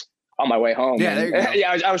scooters on my way home. Yeah, there you go.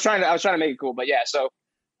 Yeah, I was trying to make it cool, but yeah. So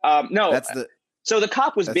no, so the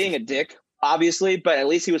cop was being a dick, obviously, but at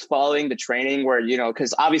least he was following the training where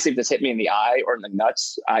because obviously if this hit me in the eye or in the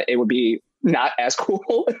nuts, it would be not as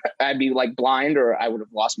cool. I'd be like blind or I would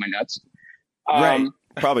have lost my nuts. Right.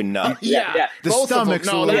 Probably not. Yeah. The stomach's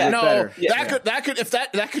a little bit better.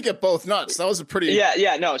 That could get both nuts. That was a pretty.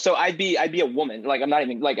 No. So I'd be a woman. Like I'm not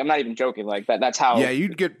even joking. Like that. That's how. Yeah,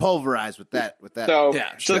 you'd get pulverized with that. So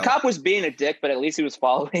the cop was being a dick, but at least he was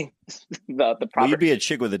following the proper. Well, you'd be a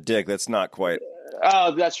chick with a dick. That's not quite.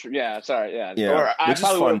 Oh, that's true. Yeah. Sorry. Yeah. Which is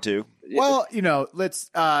fun too. Well, let's.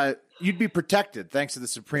 You'd be protected thanks to the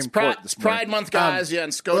Supreme Court. It's Pride Month, guys.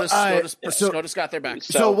 and SCOTUS got their back.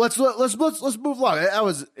 So let's move along. That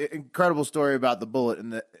was an incredible story about the bullet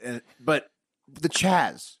but the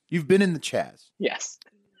CHAZ. You've been in the CHAZ. Yes.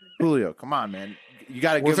 Julio, come on, man. You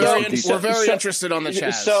got to give us some details. We're very interested on the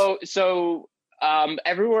CHAZ. So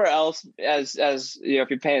everywhere else, as if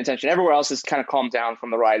you're paying attention, everywhere else has kind of calmed down from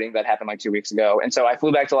the rioting that happened like 2 weeks ago. And so I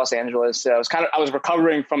flew back to Los Angeles. I was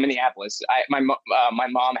recovering from Minneapolis. My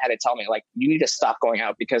mom had to tell me like, you need to stop going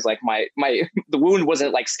out because like the wound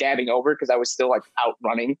wasn't like scabbing over because I was still like out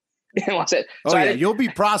running. You'll be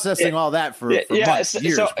processing all that for months,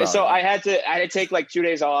 years. So I had to take like 2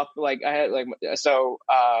 days off. Like I had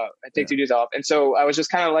I take 2 days off. And so I was just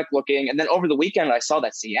kind of like looking. And then over the weekend, I saw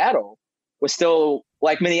that Seattle was still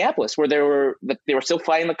like Minneapolis, where they were still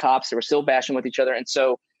fighting the cops. They were still bashing with each other. And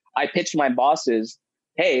so I pitched my bosses,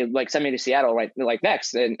 hey, like send me to Seattle right like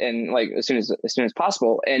next and like as soon as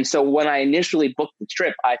possible. And so when I initially booked the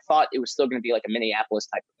trip, I thought it was still going to be like a Minneapolis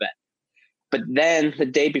type event. But then the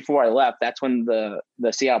day before I left, that's when the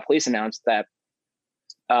Seattle police announced that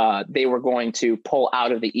they were going to pull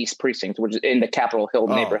out of the East Precinct, which is in the Capitol Hill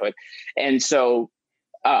neighborhood. And so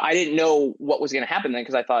I didn't know what was going to happen then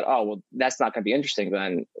because I thought, oh, well, that's not going to be interesting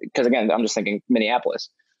then. Because again, I'm just thinking Minneapolis.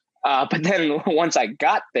 But then once I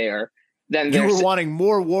got there, then you were wanting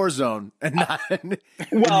more Warzone, and not.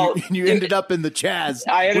 Well, and you ended up in the CHAZ,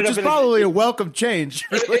 which is in probably a welcome change.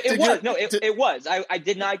 It was. No, it was. I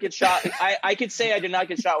did not get shot. I could say I did not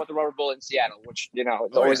get shot with a rubber bullet in Seattle, which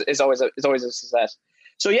is always a success.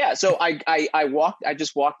 So yeah, so I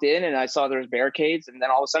just walked in and I saw there was barricades, and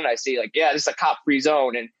then all of a sudden I see like, yeah, this is a cop-free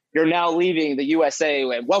zone, and you're now leaving the USA,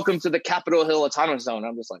 and welcome to the Capitol Hill Autonomous Zone.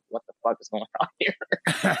 I'm just like, what the fuck is going on here?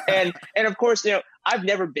 and of course, I've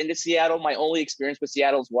never been to Seattle. My only experience with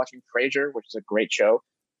Seattle is watching Frasier, which is a great show.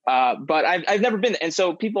 But I've never been, and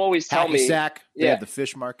so people always tell me, they have the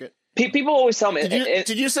fish market. People always tell me. Did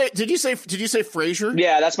you say Frasier?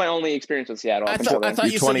 Yeah, that's my only experience with Seattle. I thought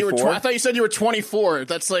you said you were. I thought you said you were 24.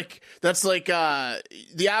 That's like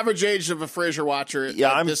the average age of a Frasier watcher.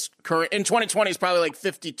 Yeah, this current in 2020 is probably like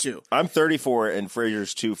 52. I'm 34, and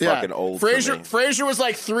Frasier's too fucking old. Frasier was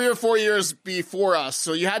like 3 or 4 years before us,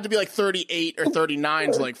 so you had to be like 38 or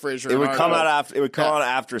 39 to like Frasier. It would come out after. It would come on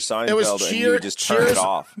after Seinfeld, it was and you would just turn it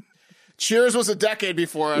off. Cheers was a decade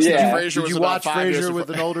before us. Yeah. Frasier Did you watch Frasier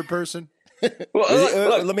with an older person?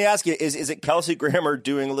 Well, let me ask you: Is it Kelsey Grammer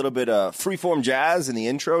doing a little bit of freeform jazz in the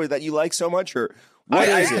intro that you like so much, or what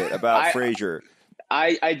is it about Frasier?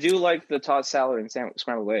 I do like the tossed salad and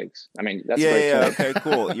scrambled eggs. I mean, that's okay,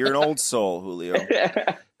 cool. You're an old soul, Julio.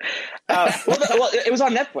 Well, it was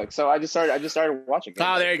on Netflix, so I just started watching it.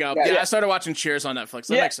 Oh, there you go. Yeah, I started watching Cheers on Netflix.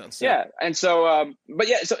 That makes sense. Yeah, and so,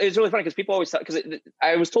 so it's really funny because people always because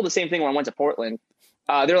I was told the same thing when I went to Portland.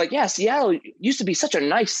 They're like, yeah, Seattle used to be such a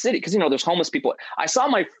nice city because there's homeless people. I saw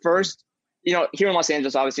my first, here in Los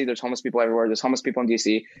Angeles, obviously there's homeless people everywhere. There's homeless people in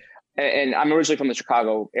DC, and I'm originally from the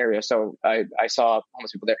Chicago area, so I saw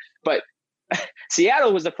homeless people there. But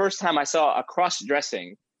Seattle was the first time I saw a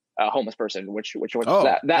cross-dressing homeless person, which was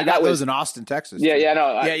that was in Austin, Texas. Yeah,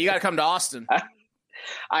 you got to come to Austin.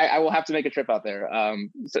 I will have to make a trip out there,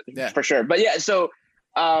 for sure. But yeah, so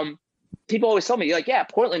people always tell me like, yeah,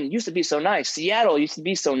 Portland used to be so nice, Seattle used to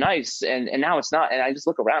be so nice, and now it's not. And I just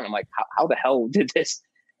look around, I'm like, how the hell did this?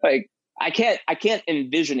 Like, I can't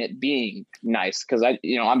envision it being nice because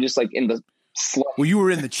I'm just like in the. Well, you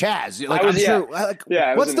were in the CHAZ. Like,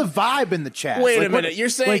 what's the vibe in the CHAZ? Wait a minute. You're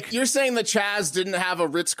saying the CHAZ didn't have a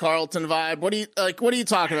Ritz-Carlton vibe? What are you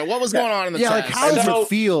talking about? What was going on in the CHAZ? Like, how does it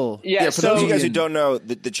feel? Yeah, for those of you guys who don't know,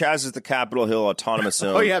 the CHAZ is the Capitol Hill Autonomous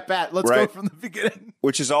Zone. Oh yeah, Pat. Let's go from the beginning.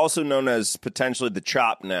 Which is also known as potentially the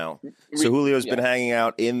CHOP now. So Julio's been hanging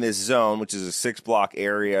out in this zone, which is a 6-block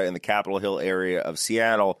area in the Capitol Hill area of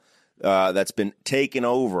Seattle. That's been taken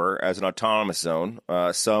over as an autonomous zone.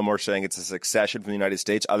 Some are saying it's a succession from the United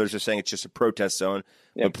States. Others are saying it's just a protest zone.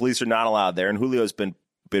 Yep. But police are not allowed there. And Julio's been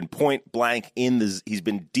point blank he's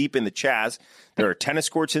been deep in the CHAZ. There are tennis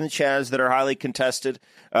courts in the CHAZ that are highly contested.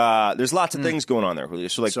 There's lots of things going on there, Julio.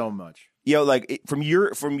 So much. From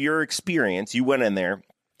your experience, you went in there.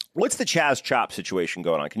 What's the CHAZ CHOP situation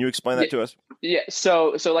going on? Can you explain that to us? Yeah.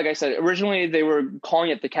 So like I said, originally they were calling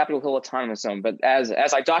it the Capitol Hill Autonomous Zone, but as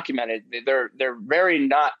I documented, they're very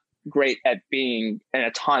not great at being an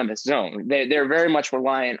autonomous zone. They're very much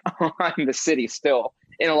reliant on the city still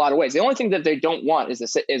in a lot of ways. The only thing that they don't want is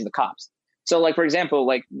the cops. So like, for example,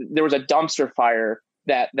 like there was a dumpster fire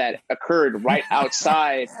that occurred right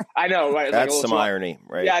outside. I know, right? That's like some irony,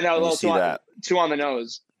 right? Yeah, I know. A little too on the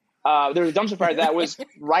nose. There was a dumpster fire that was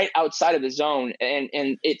right outside of the zone, and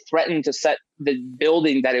it threatened to set the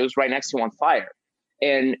building that it was right next to on fire.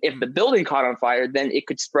 And if the building caught on fire, then it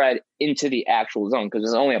could spread into the actual zone because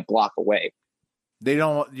it's only a block away. You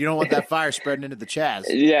don't want that fire spreading into the CHAZ.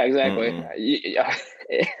 Yeah, exactly.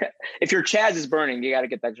 If your CHAZ is burning, you got to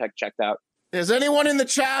get that checked out. Is anyone in the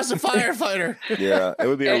CHAZ a firefighter? Yeah, it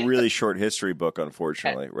would be a really short history book,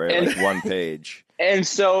 unfortunately, right? Like one page. And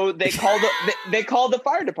so they called the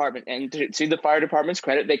fire department, and to the fire department's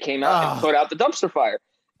credit, they came out and put out the dumpster fire.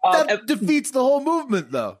 That defeats the whole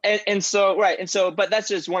movement, though. But that's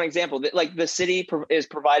just one example. Like the city is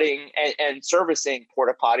providing and servicing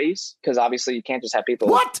porta potties because obviously you can't just have people.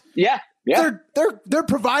 What? Yeah. Yeah, they're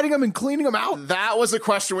providing them and cleaning them out. That was a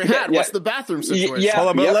question we had. What's the bathroom situation? Hold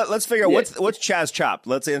on, but let's figure out what's CHAZ CHOP.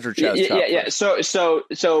 Let's answer CHAZ CHOP. Yeah.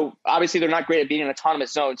 So obviously they're not great at being an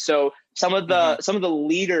autonomous zone. So some of the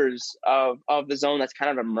leaders of the zone that's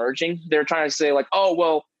kind of emerging, they're trying to say like, oh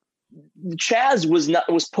well, CHAZ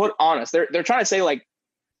was put on us. They're trying to say like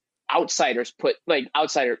outsiders put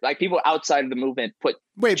people outside of the movement put.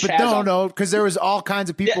 Wait, but no, because there was all kinds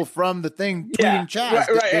of people from the thing tweeting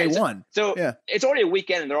CHAZ day one. So it's already a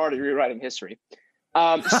weekend and they're already rewriting history.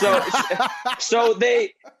 So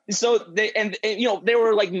they and they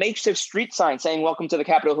were like makeshift street signs saying "Welcome to the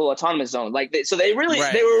Capitol Hill Autonomous Zone." Like they were really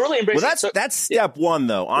embracing. Well, that's step one,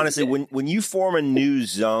 though. Honestly, when you form a new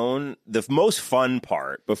zone, the most fun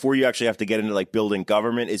part before you actually have to get into like building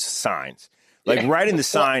government is signs. Like writing the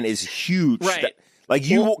sign is huge. Right. Like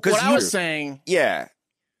what I was saying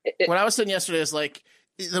yesterday is like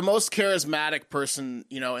the most charismatic person,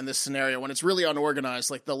 in this scenario, when it's really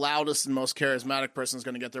unorganized, like the loudest and most charismatic person is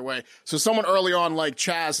going to get their way. So someone early on like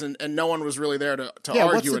CHAZ and no one was really there to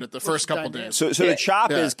argue it at the first couple days. So the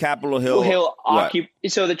CHOP is Capitol Hill.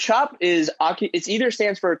 So the CHOP it's either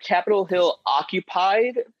stands for Capitol Hill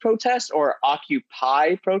Occupied Protest or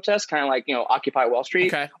Occupy Protest, kind of like, Occupy Wall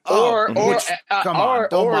Street. Okay. Don't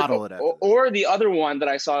model it after. Or the other one that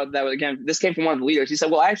I saw that was, again, this came from one of the leaders. He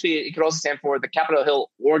said, well, actually, it could also stand for the Capitol Hill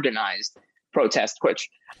Organized Protest, which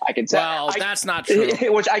I can tell. Well, that's not true.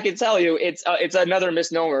 Which I can tell you, it's another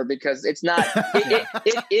misnomer because it's not.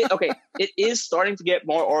 It is starting to get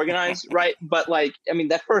more organized, right? But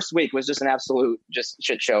that first week was just an absolute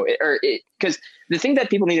shit show. Because the thing that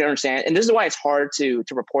people need to understand, and this is why it's hard to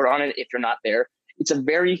report on it if you're not there. It's a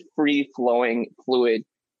very free flowing, fluid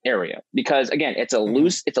area because again, it's a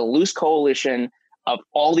loose coalition of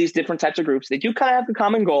all these different types of groups. They do kind of have a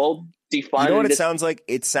common goal. Defund. You know what it sounds like?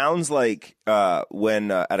 It sounds like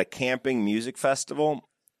when at a camping music festival,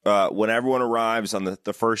 when everyone arrives on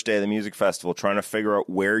the first day of the music festival, trying to figure out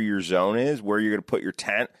where your zone is, where you're going to put your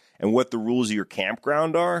tent, and what the rules of your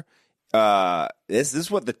campground are. This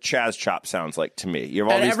is what the CHAZ CHOP sounds like to me. You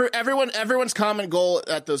have all everyone's common goal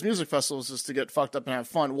at those music festivals is to get fucked up and have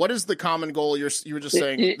fun. What is the common goal? You were just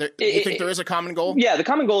saying. You think there is a common goal? Yeah, the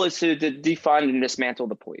common goal is to defund and dismantle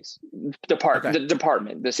the police department,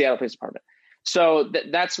 the Seattle Police Department. So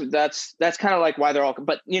that's kind of like why they're all.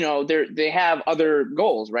 But they have other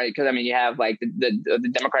goals, right? Because you have like the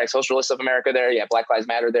Democratic Socialists of America there. You have Black Lives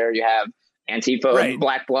Matter there. You have Antifa, right.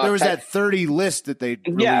 Black Bloc. There was that 30 list that they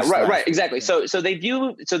right, exactly. Yeah. So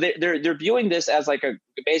they're viewing this as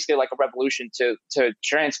basically like a revolution to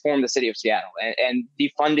transform the city of Seattle and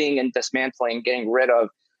defunding and dismantling, getting rid of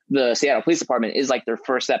the Seattle Police Department is like their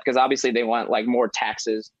first step because obviously they want like more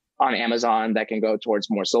taxes on Amazon that can go towards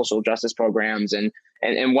more social justice programs and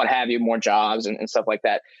what have you, more jobs and stuff like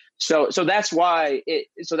that. So that's why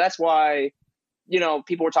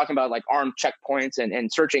people were talking about like armed checkpoints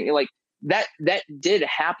and searching like. That did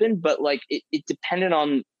happen, but it depended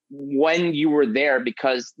on when you were there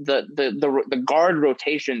because the guard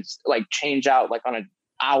rotations change out on an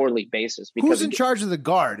hourly basis. Because who's in charge of the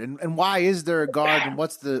guard, and why is there a guard, and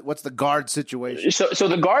what's the guard situation? So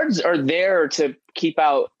the guards are there to keep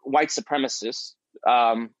out white supremacists,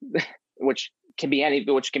 which can be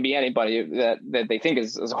anybody that they think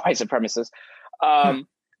is a white supremacist.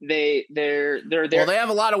 They're there. Well, they have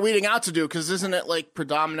a lot of weeding out to do because isn't it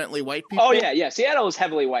predominantly white people? Oh yeah. Seattle is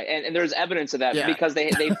heavily white, and there's evidence of that because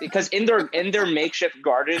they because in their makeshift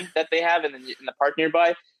garden that they have in the park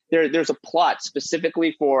nearby, there's a plot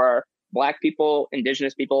specifically for Black people,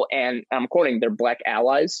 Indigenous people, and I'm quoting their Black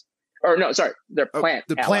allies. Or no, sorry, they're plant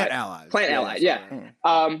allies. Plant allies. Yeah.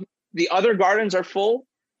 The other gardens are full.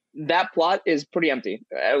 That plot is pretty empty.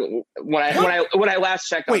 When I last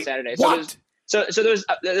checked on Saturday. So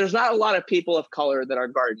there's not a lot of people of color that are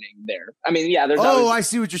gardening there. There's. Oh, I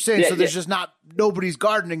see what you're saying. So there's just nobody's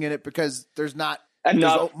gardening in it because there's not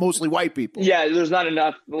enough. There's mostly white people. Yeah, there's not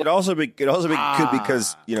enough. It also be good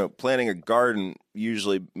because planting a garden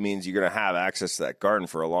usually means you're going to have access to that garden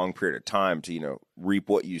for a long period of time to reap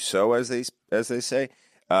what you sow, as they say.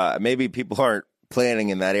 Maybe people aren't planting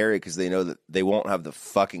in that area because they know that they won't have the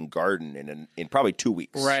fucking garden in probably 2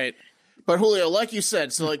 weeks. Right. But Julio, like you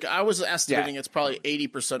said, so I was estimating it's probably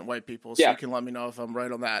 80% white people, so you can let me know if I'm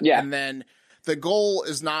right on that. Yeah. And then the goal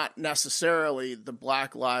is not necessarily the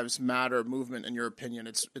Black Lives Matter movement, in your opinion.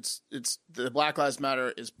 It's the Black Lives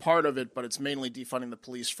Matter is part of it, but it's mainly defunding the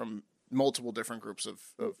police from multiple different groups of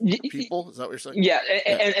people. Is that what you're saying? Yeah,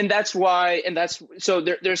 and that's why, and that's so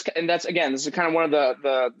there's and that's again, this is kind of one of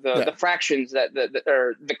the fractions that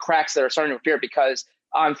are the cracks that are starting to appear because.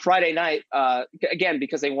 On Friday night, again,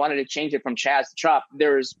 because they wanted to change it from CHAZ to CHOP,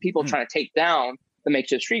 there's people trying to take down the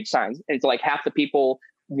makeshift street signs. And it's like half the people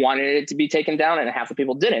wanted it to be taken down and half the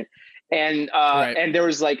people didn't. And and there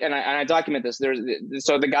was and I document this.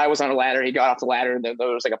 So the guy was on a ladder. He got off the ladder. There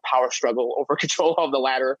was a power struggle over control of the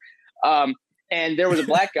ladder. And there was a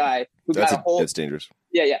Black guy who got a hold. That's dangerous.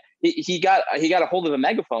 Yeah. He got a hold of a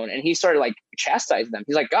megaphone and he started chastising them.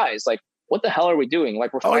 He's like, guys, what the hell are we doing?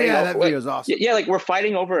 Like, we're Oh fighting. yeah, that video is awesome. Yeah, like we're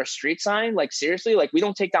fighting over a street sign. Like, seriously, like we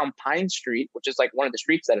don't take down Pine Street, which is like one of the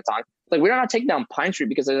streets that it's on. Like, we're not taking down Pine Street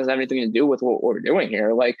because it doesn't have anything to do with what we're doing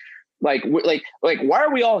here. Like why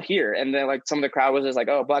are we all here? And then like some of the crowd was just like,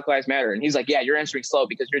 oh, Black Lives Matter. And he's like, yeah, you're answering slow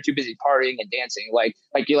because you're too busy partying and dancing.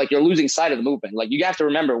 You're losing sight of the movement. Like, you have to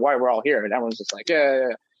remember why we're all here. And everyone's just like,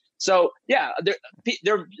 yeah. So yeah,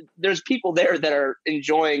 there's people there that are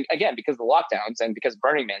enjoying, again, because of the lockdowns and because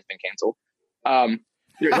Burning Man's been canceled.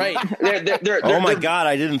 Right. Oh my God,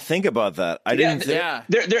 I didn't think about that. I didn't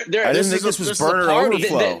think this was burner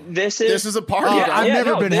overflow. This is a party. I've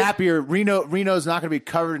never been happier. Reno's not going to be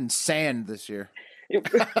covered in sand this year.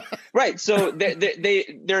 Right. So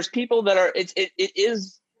there's people that are. It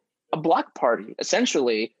is a block party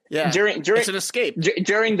essentially. Yeah. During it's an escape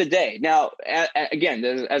during the day. Now, again,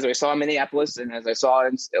 as I saw in Minneapolis and as I saw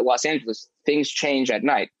in Los Angeles, things change at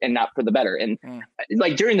night and not for the better. And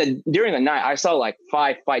like during the night, I saw like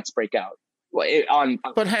 5 fights break out.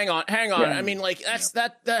 But hang on. Yeah. I mean, like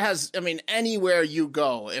that has. I mean, anywhere you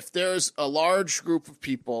go, if there's a large group of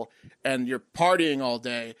people and you're partying all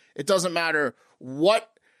day, it doesn't matter what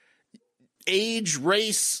age,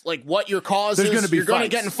 race, like what your cause is, you're going to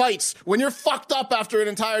get in fights. When you're fucked up after an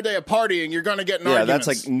entire day of partying, you're going to get in arguments.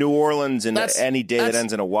 That's like New Orleans and any day that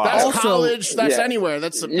ends in a Y. That's Also, college. That's anywhere.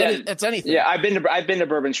 That's anything. Yeah, I've been to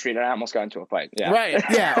Bourbon Street and I almost got into a fight. Yeah. Right.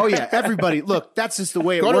 Yeah. Oh yeah. Everybody, look, that's just the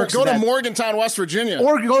way it works. Go to Morgantown, West Virginia,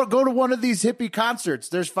 or go to one of these hippie concerts.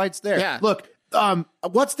 There's fights there. Yeah. Look.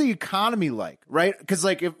 What's the economy like, right? Because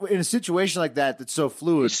like if in a situation like that's so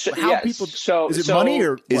fluid, is it money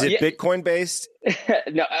or is it Bitcoin based?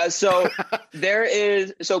 No, so there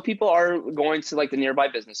is. So people are going to like the nearby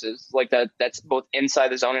businesses, like that. That's both inside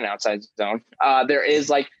the zone and outside the zone. There is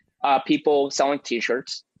like people selling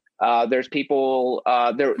T-shirts. There's people.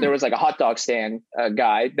 There was like a hot dog stand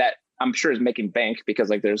guy that I'm sure is making bank because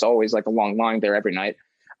like there's always like a long line there every night.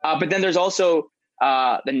 But then there's also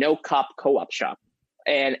the No Cop Co-op shop,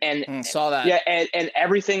 and saw that. Yeah, and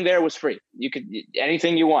everything there was free. You could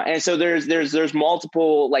anything you want, and so there's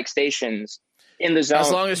multiple like stations in the zone.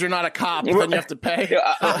 As long as you're not a cop, then you have to pay.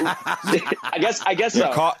 I guess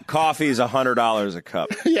so. Coffee is $100 a cup.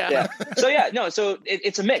 Yeah. So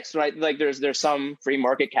it's a mix, right? Like there's some free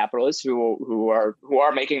market capitalists who are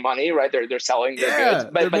making money, right? They're selling their goods,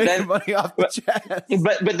 but then money off the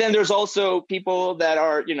CHAZ. But then there's also people that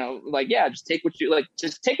are like just take what you like,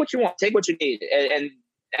 just take what you want, take what you need,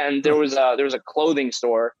 and there was a clothing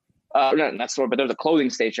store, not store, but there was a clothing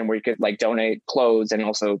station where you could like donate clothes and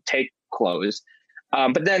also take clothes.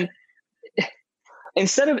 But then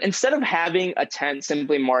instead of having a tent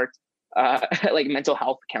simply marked like mental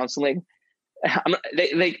health counseling,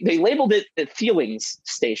 they labeled it the feelings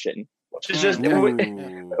station, which is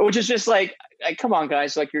just like come on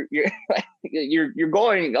guys, like you're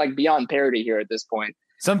going like beyond parody here at this point.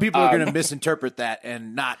 Some people are going to misinterpret that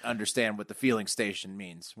and not understand what the feeling station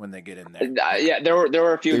means when they get in there. Yeah, there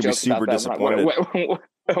were a few jokes about that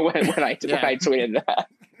when I tweeted that.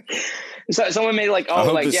 So someone made like, I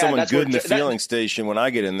hope like, there's yeah, someone that's good in the feeling station when I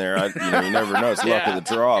get in there. You never know. It's luck of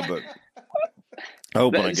the draw, but I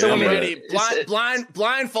hope when I get in there.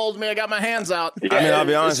 Blindfold me. I got my hands out. Yeah, I mean, I'll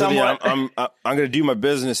be honest with you. I'm going to do my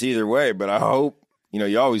business either way, but I hope,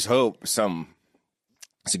 you always hope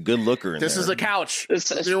it's a good looker in this there. is a couch.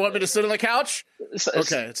 Do you want me to sit on the couch?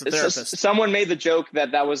 Okay, it's a therapist. Someone made the joke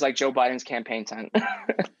that was like Joe Biden's campaign tent.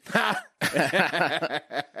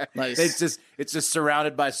 Nice. It's just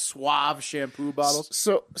surrounded by Suave shampoo bottles.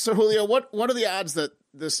 So Julio, what are the odds that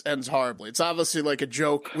this ends horribly? It's obviously like a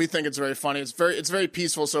joke. We think it's very funny. It's very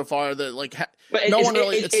peaceful so far. That like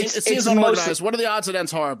it seems unorganized. What are the odds it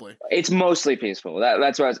ends horribly? It's mostly peaceful.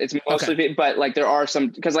 That's what it's mostly. But like there are some,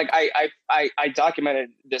 because like I documented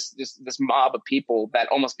this mob of people that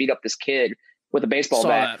almost beat up this kid with a baseball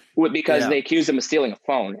bat because they accused him of stealing a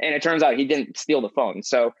phone, and it turns out he didn't steal the phone.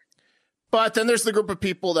 So. But then there's the group of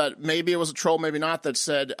people that maybe it was a troll, maybe not, that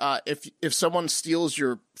said if someone steals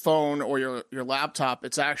your phone or your laptop,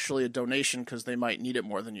 it's actually a donation because they might need it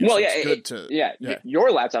more than you. Well, so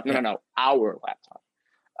your laptop. No, our laptop.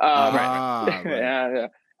 Right.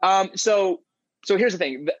 Yeah. So here's the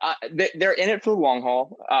thing. They're in it for the long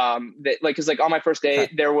haul. Because like on my first day,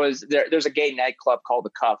 there's a gay nightclub called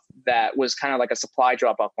The Cuff that was kind of like a supply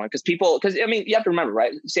drop off point because I mean you have to remember,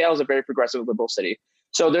 right? Seattle's a very progressive liberal city.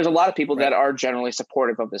 So there's a lot of people that are generally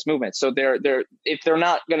supportive of this movement. So they're if they're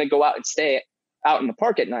not going to go out and stay out in the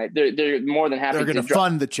park at night, they're more than happy. They're going to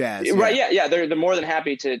fund the CHAZ, right? Yeah. They're more than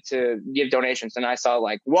happy to give donations. And I saw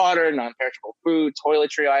like water, non-perishable food,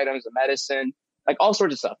 toiletry items, medicine, like all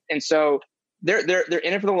sorts of stuff. And so they're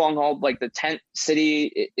in it for the long haul. Like the tent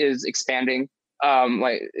city is expanding.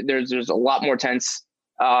 Like there's a lot more tents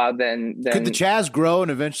than Could the CHAZ grow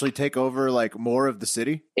and eventually take over like more of the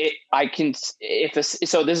city?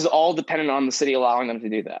 So this is all dependent on the city allowing them to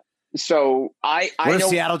do that. So I What if know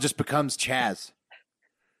Seattle just becomes CHAZ?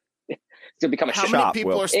 it's gonna become a How shop. many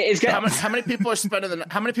people Will. how many people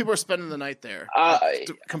are spending the night there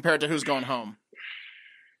compared to who's going home?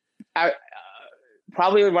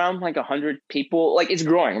 Probably around like 100 people. Like it's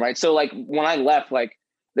growing, right? So like when I left, like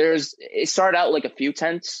it started out like a few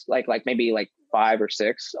tents, like maybe like 5 or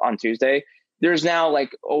 6 on Tuesday. There's now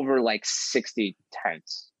like over like 60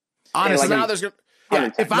 tents. Honestly, like, now there's go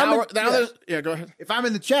ahead. If I'm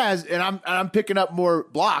in the CHAZ and I'm picking up more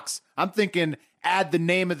blocks, I'm thinking add the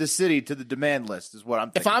name of the city to the demand list is what I'm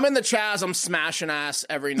thinking. If I'm in the CHAZ, I'm smashing ass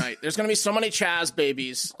every night. There's going to be so many CHAZ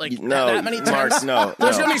babies. Like that many Mark, times. no.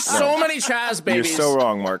 There's going to be so many CHAZ babies. You're so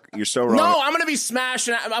wrong, Mark. You're so wrong. No, I'm going to be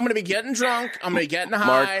smashing. I'm going to be getting drunk. I'm going to be getting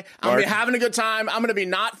high. I'm going to be having a good time. I'm going to be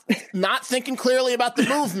not thinking clearly about the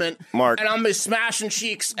movement. Mark, and I'm going to be smashing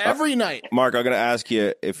cheeks every night. Mark, I'm going to ask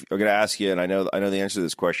you, and I know the answer to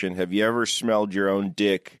this question. Have you ever smelled your own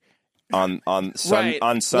dick on Sunday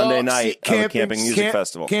night of a camping music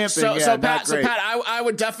festival? So Pat, I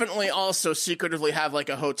would definitely also secretively have like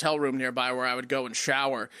a hotel room nearby where I would go and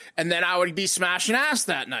shower, and then I would be smashing ass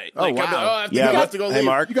that night. Oh, like, wow. I have to go hey, leave.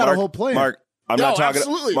 Mark, you got a whole plan. Mark, I'm not talking.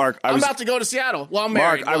 Absolutely. Mark, I'm about to go to Seattle. Well, I'm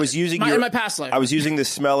married. Mark, I was using in my past life. I was using the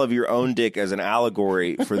smell of your own dick as an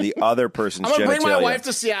allegory for the other person's genitalia. I'm going to bring my wife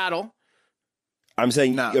to Seattle. I'm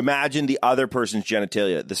saying, imagine the other person's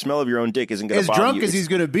genitalia. The smell of your own dick isn't going to bother you. As drunk as he's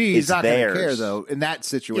going to be, he's not going to care, though. In that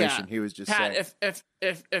situation, he was just Pat, saying.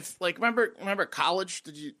 if like, remember college?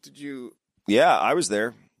 Did you? Yeah, I was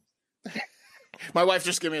there. My wife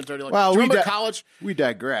just gave me a dirty look. Well, remember college? We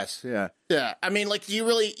digress. Yeah. Yeah. I mean, like, you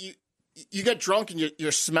get drunk and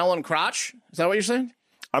you're smelling crotch? Is that what you're saying?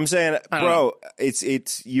 I'm saying, bro,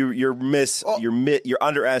 you're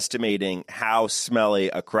underestimating how smelly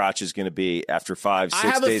a crotch is going to be after 5-6 days. I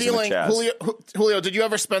have a feeling, Julio, did you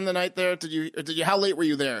ever spend the night there? Did you? How late were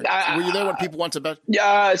you there? Were you there when people went to bed?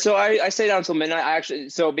 Yeah, so I stayed down until midnight.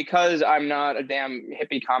 Because I'm not a damn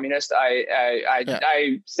hippie communist,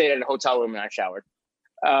 I stayed in a hotel room and I showered.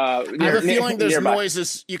 I have a feeling there's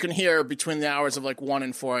noises you can hear between the hours of like 1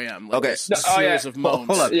 and 4 a.m. Like okay, a series of moans.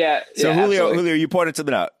 Hold on. Yeah. So Julio, you pointed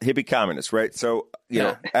something out. Hippie communist, right? So you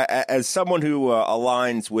know, as someone who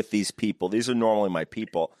aligns with these people, these are normally my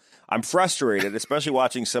people. I'm frustrated, especially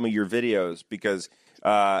watching some of your videos because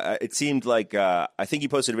it seemed like I think you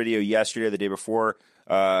posted a video yesterday, or the day before.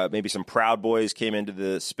 Maybe some Proud Boys came into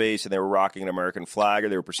the space and they were rocking an American flag, or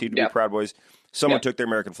they were perceived to be Proud Boys. Someone took their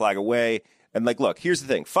American flag away. And like, look, here's the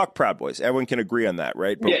thing: fuck Proud Boys. Everyone can agree on that,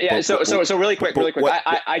 right? But, so really quick.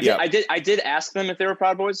 I did ask them if they were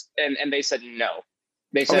Proud Boys, and they said no.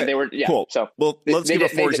 They said they were. Yeah. Cool. So let's give a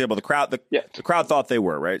for example. The crowd thought they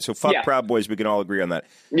were, right. So fuck Proud Boys. We can all agree on that.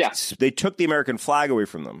 Yeah. They took the American flag away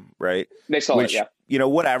from them, right? They saw it. Yeah. You know,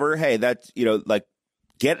 whatever. Hey, that's like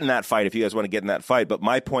get in that fight if you guys want to get in that fight. But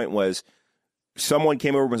my point was, someone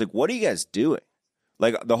came over and was like, "What are you guys doing?"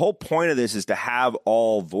 Like the whole point of this is to have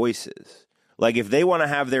all voices. Like, if they want to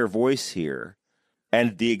have their voice here,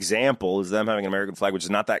 and the example is them having an American flag, which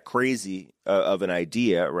is not that crazy of an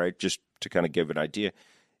idea, right? Just to kind of give an idea.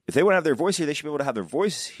 If they want to have their voice here, they should be able to have their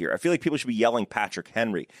voice here. I feel like people should be yelling Patrick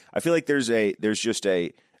Henry. I feel like there's just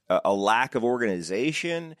a lack of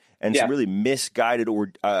organization and some really misguided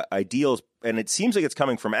ideals. And it seems like it's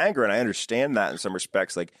coming from anger, and I understand that in some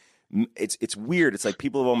respects. Like, it's weird. It's like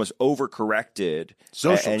people have almost overcorrected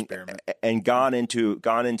social experiment and gone into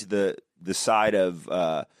the side of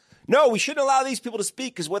no, we shouldn't allow these people to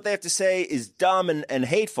speak because what they have to say is dumb and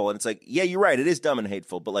hateful. And it's like, yeah, you're right, it is dumb and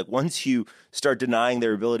hateful. But like once you start denying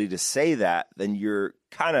their ability to say that, then you're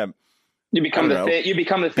kind of you become the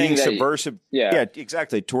thing being subversive. Yeah,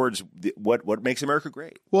 exactly. Towards what makes America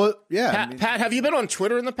great. Well, yeah. Pat, have you been on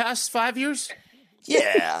Twitter in the past 5 years?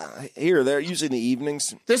 Yeah, here or there, usually in the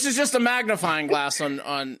evenings. This is just a magnifying glass on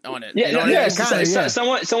it. Yeah, you know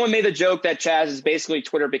Someone made the joke that CHAZ is basically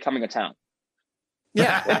Twitter becoming a town.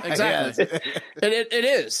 Yeah, exactly. It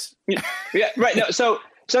is. Yeah, right. No, so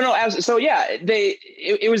yeah,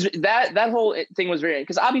 it was that whole thing was very,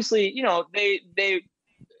 because obviously, you know, they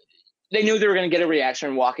knew they were going to get a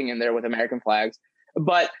reaction walking in there with American flags,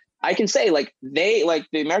 but I can say the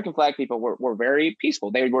American flag people were very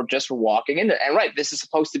peaceful. They were just walking in there. And right, this is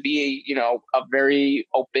supposed to be, you know, a very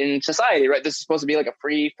open society, right? This is supposed to be like a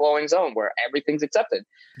free flowing zone where everything's accepted.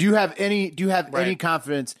 Do you have any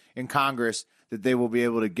confidence in Congress that they will be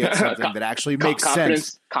able to get something that actually makes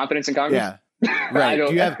sense? Confidence in Congress? Yeah. Right. Do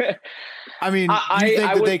you think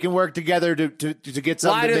that they can work together to get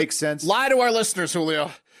something that makes sense? Lie to our listeners,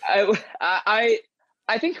 Julio.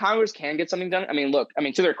 I think Congress can get something done. I mean, look,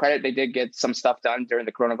 to their credit, they did get some stuff done during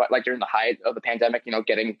the coronavirus, like during the height of the pandemic,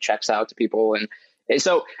 getting checks out to people. And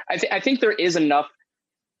so I think there is enough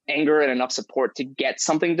anger and enough support to get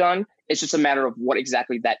something done. It's just a matter of what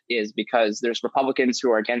exactly that is, because there's Republicans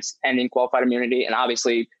who are against ending qualified immunity and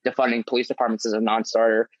obviously defunding police departments is a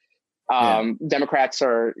non-starter. Democrats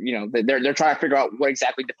are, they're trying to figure out what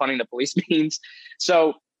exactly defunding the police means.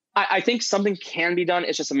 So I think something can be done.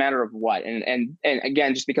 It's just a matter of what. And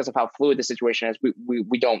again, just because of how fluid the situation is, we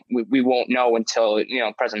won't know until,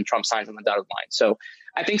 President Trump signs on the dotted line. So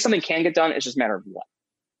I think something can get done. It's just a matter of what.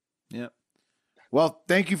 Yeah. Well,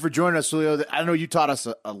 thank you for joining us, Julio. I know you taught us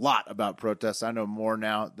a lot about protests. I know more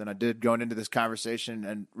now than I did going into this conversation.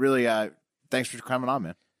 And really, thanks for coming on,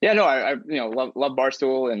 man. Yeah, no, I love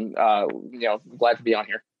Barstool and, glad to be on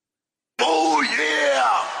here. Oh,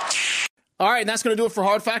 yeah. All right, and that's going to do it for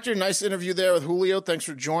Hard Factor. Nice interview there with Julio. Thanks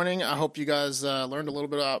for joining. I hope you guys learned a little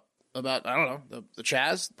bit about I don't know, the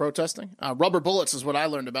CHAZ protesting. Rubber bullets is what I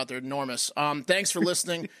learned about. They're enormous. Thanks for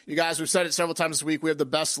listening. You guys, we've said it several times this week. We have the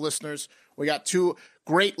best listeners. We got 2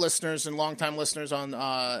 great listeners and longtime listeners on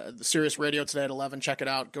the Sirius Radio today at 11. Check it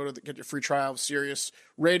out. Get your free trial of Sirius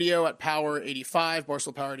Radio at Power 85,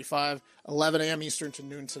 Barstool Power 85, 11 a.m. Eastern to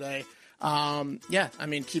noon today.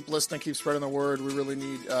 Keep listening, keep spreading the word. We really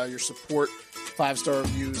need your support. 5-star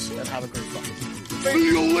reviews, and have a great fucking day. See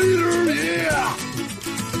you later, yeah!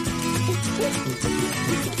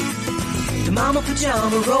 The mama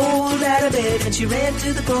pajama rolled out of bed and she ran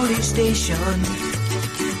to the police station.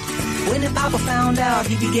 When the papa found out,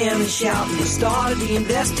 he began to shout and he started the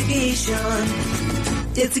investigation.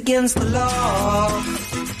 It's against the law.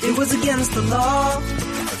 It was against the law.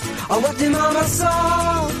 Oh, what the mama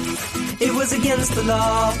saw. It was against the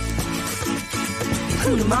law.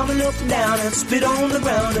 The mama looked down and spit on the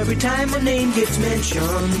ground every time her name gets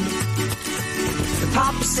mentioned. The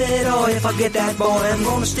papa said, oh, if I get that boy, I'm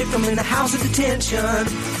gonna stick him in the house of detention.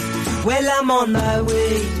 Well, I'm on my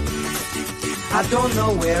way. I don't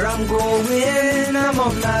know where I'm going. I'm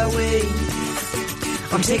on my way.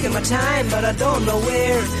 I'm taking my time, but I don't know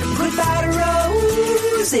where. Goodbye to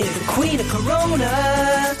Rose, the queen of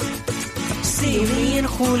Corona. See me and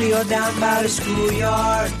Julio down by the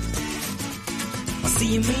schoolyard.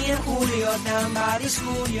 See me and Julio down by the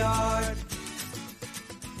schoolyard.